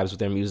great vibes with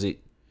their music,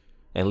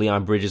 and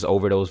Leon Bridges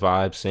over those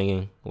vibes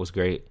singing was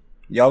great.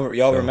 Y'all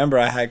remember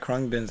I had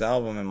Khruangbin's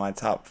album in my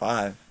top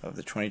 5 of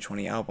the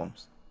 2020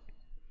 albums.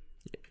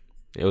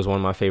 It was one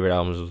of my favorite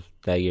albums of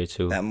that year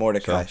too. That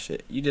Mordecai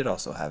shit. You did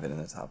also have it in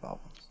the top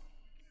albums.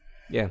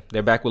 Yeah,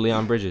 they're back with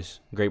Leon Bridges.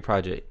 Great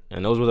project.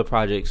 And those were the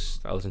projects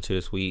I listened to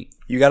this week.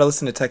 You got to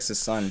listen to Texas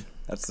Sun.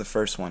 That's the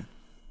first one.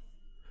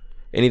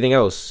 Anything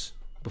else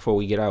before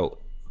we get out?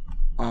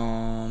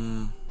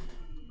 Nah,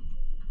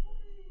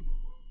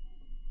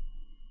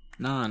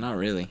 not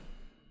really.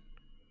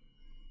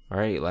 All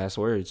right, last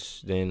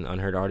words. Then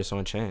Unheard Artists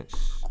on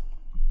Chance.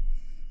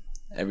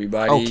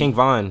 Everybody. Oh, King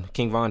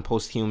Von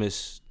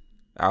Posthumous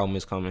album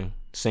is coming.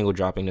 Single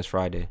dropping this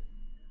Friday.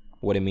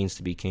 what it means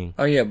to be king.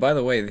 Oh yeah, by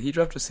the way, he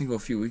dropped a single a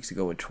few weeks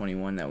ago with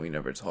 21 that we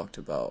never talked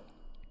about.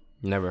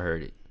 Never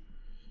heard it.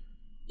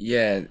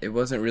 Yeah, it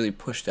wasn't really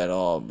pushed at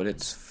all, but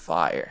it's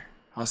fire.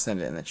 I'll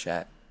send it in the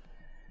chat.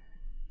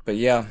 But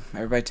yeah,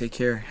 everybody take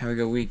care. Have a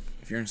good week.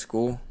 If you're in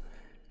school,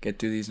 get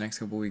through these next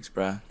couple weeks,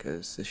 bruh,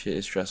 because this shit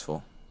is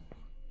stressful.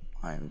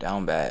 I am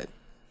down bad.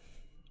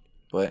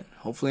 But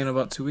hopefully in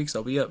about 2 weeks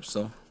I'll be up,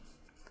 so.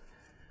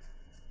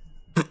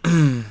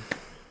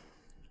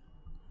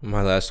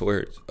 My last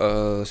words.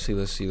 Let's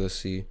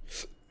see.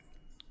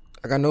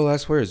 I got no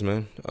last words,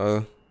 man.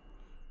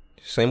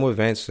 Same what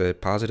Vance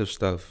said. Positive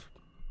stuff.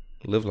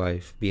 Live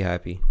life. Be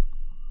happy.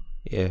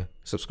 Yeah.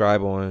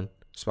 Subscribe on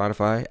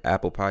Spotify,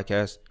 Apple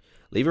Podcasts.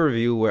 Leave a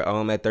review. We're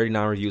at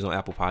 39 reviews on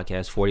Apple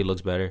Podcasts. 40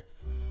 looks better.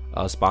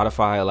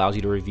 Spotify allows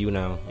you to review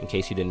now, in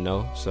case you didn't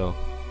know. So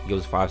give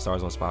us 5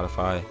 stars on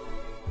Spotify.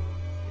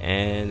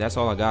 And that's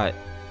all I got.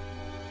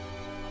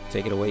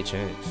 Take it away,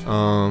 Chance.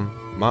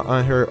 My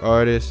unheard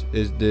artist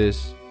is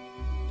this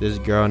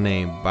girl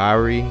named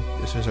Bari.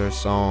 This is her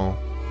song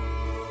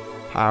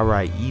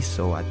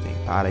Paraíso, I think.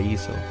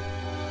 Paraíso.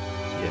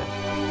 Yeah.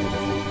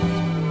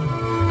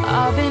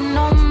 I've been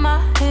on my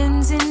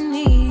hands and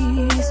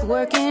knees,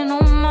 working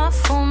on my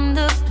phone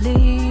to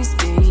please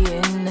day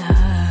and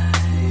night.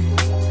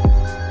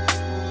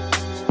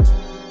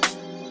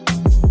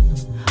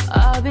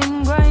 I've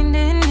been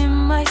grinding in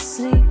my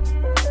sleep,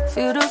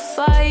 feel the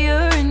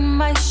fire in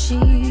my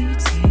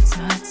sheets. It's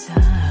my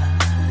time.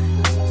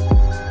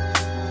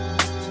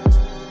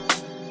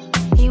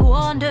 He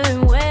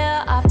wondering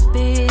where I've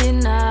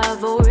been.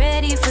 I've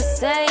already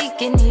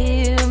forsaken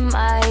him.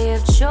 I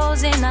have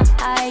chosen a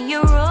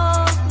higher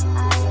road.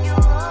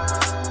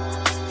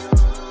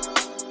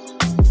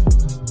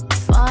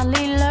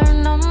 Finally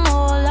learned I'm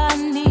all I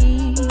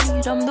need.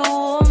 I'm the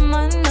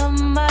woman of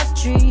my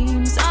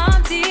dreams.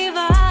 I'm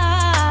divine.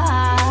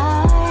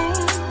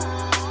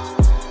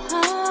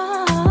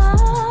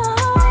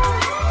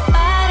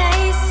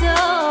 Paraíso,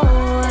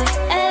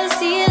 el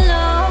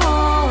cielo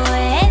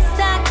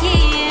está aquí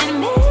en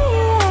mí.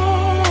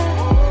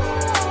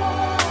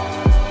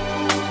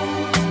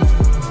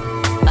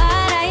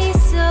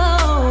 Paraíso,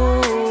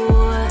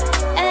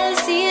 el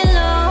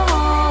cielo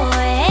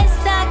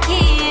está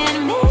aquí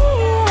en mí.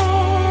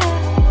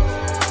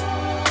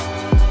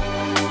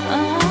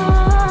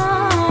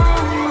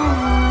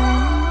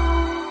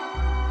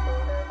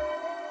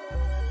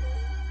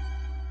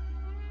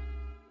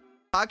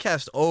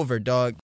 Podcast over, dog.